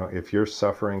is, if you're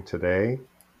suffering today,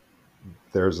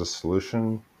 there's a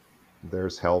solution,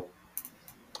 there's help.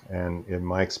 And in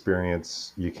my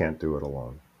experience, you can't do it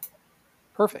alone.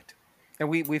 Perfect. And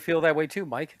we feel that way too,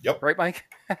 Mike. Yep. Right, Mike?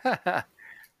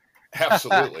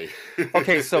 Absolutely.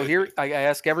 Okay, so here I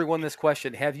ask everyone this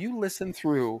question. Have you listened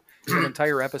through an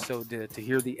entire episode to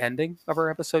hear the ending of our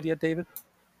episode yet, David?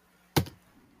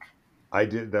 I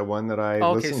did the one that I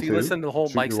Okay, listened so to. you listened to the whole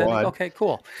Shoot Mike's Your ending? Wad. Okay,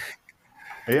 cool.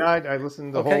 Yeah, I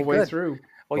listened the Okay, whole way good. through.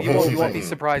 Well, The you whole won't be thing.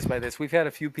 surprised by this. We've had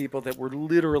a few people that were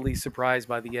literally surprised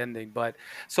by the ending. But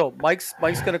so Mike's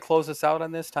going to close us out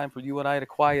on this. Time for you and I to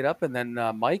quiet up, and then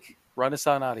Mike, run us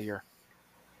on out of here.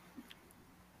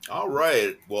 All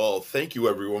right. Well, thank you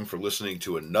everyone for listening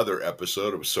to another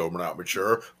episode of Sober Not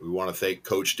Mature. We want to thank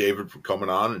Coach David for coming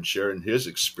on and sharing his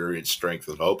experience, strength,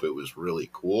 and hope. It was really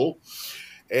cool.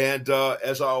 And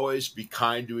as always, be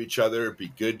kind to each other,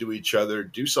 be good to each other,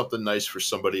 do something nice for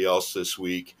somebody else this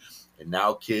week. And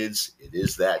now, kids, it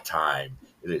is that time.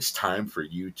 It is time for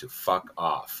you to fuck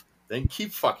off. Then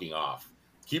keep fucking off.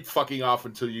 Keep fucking off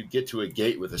until you get to a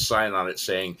gate with a sign on it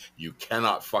saying, you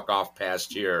cannot fuck off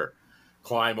past here.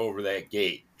 Climb over that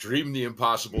gate. Dream the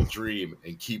impossible dream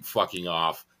and keep fucking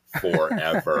off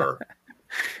forever.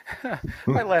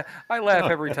 I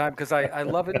laugh every time because I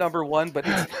love it. Number one, but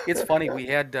it's funny. We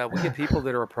get people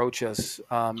that are approach us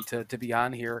to be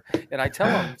on here, and I tell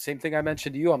them same thing I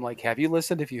mentioned to you. I'm like, have you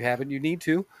listened? If you haven't, you need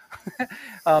to.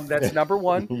 That's number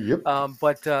one. Yep.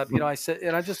 But I said,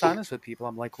 and I'm just honest with people.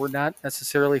 I'm like, we're not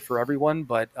necessarily for everyone,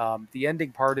 but the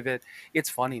ending part of it, it's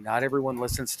funny. Not everyone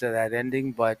listens to that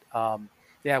ending, but.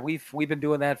 Yeah, we've been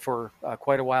doing that for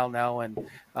quite a while now, and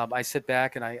I sit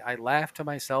back and I laugh to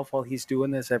myself while he's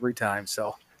doing this every time.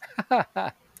 So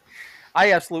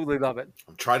I absolutely love it.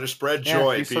 I'm trying to spread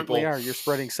joy, you people. certainly are. You're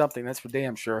spreading something. That's for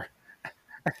damn sure.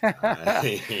 All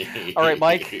right,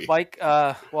 Mike.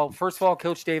 Well, first of all,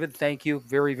 Coach David, thank you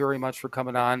very, very much for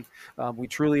coming on. We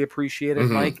truly appreciate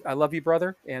it, Mike. I love you,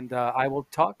 brother, and I will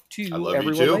talk to you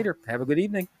everyone later. Have a good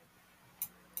evening.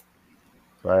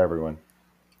 Bye, everyone.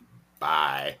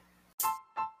 Bye.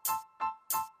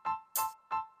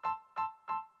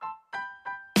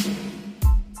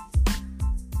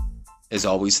 As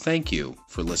always, thank you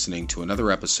for listening to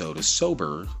another episode of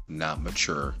Sober, Not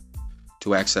Mature.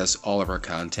 To access all of our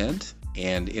content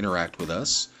and interact with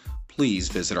us, please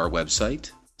visit our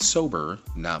website,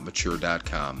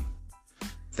 SoberNotMature.com.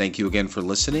 Thank you again for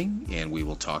listening, and we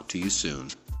will talk to you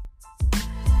soon.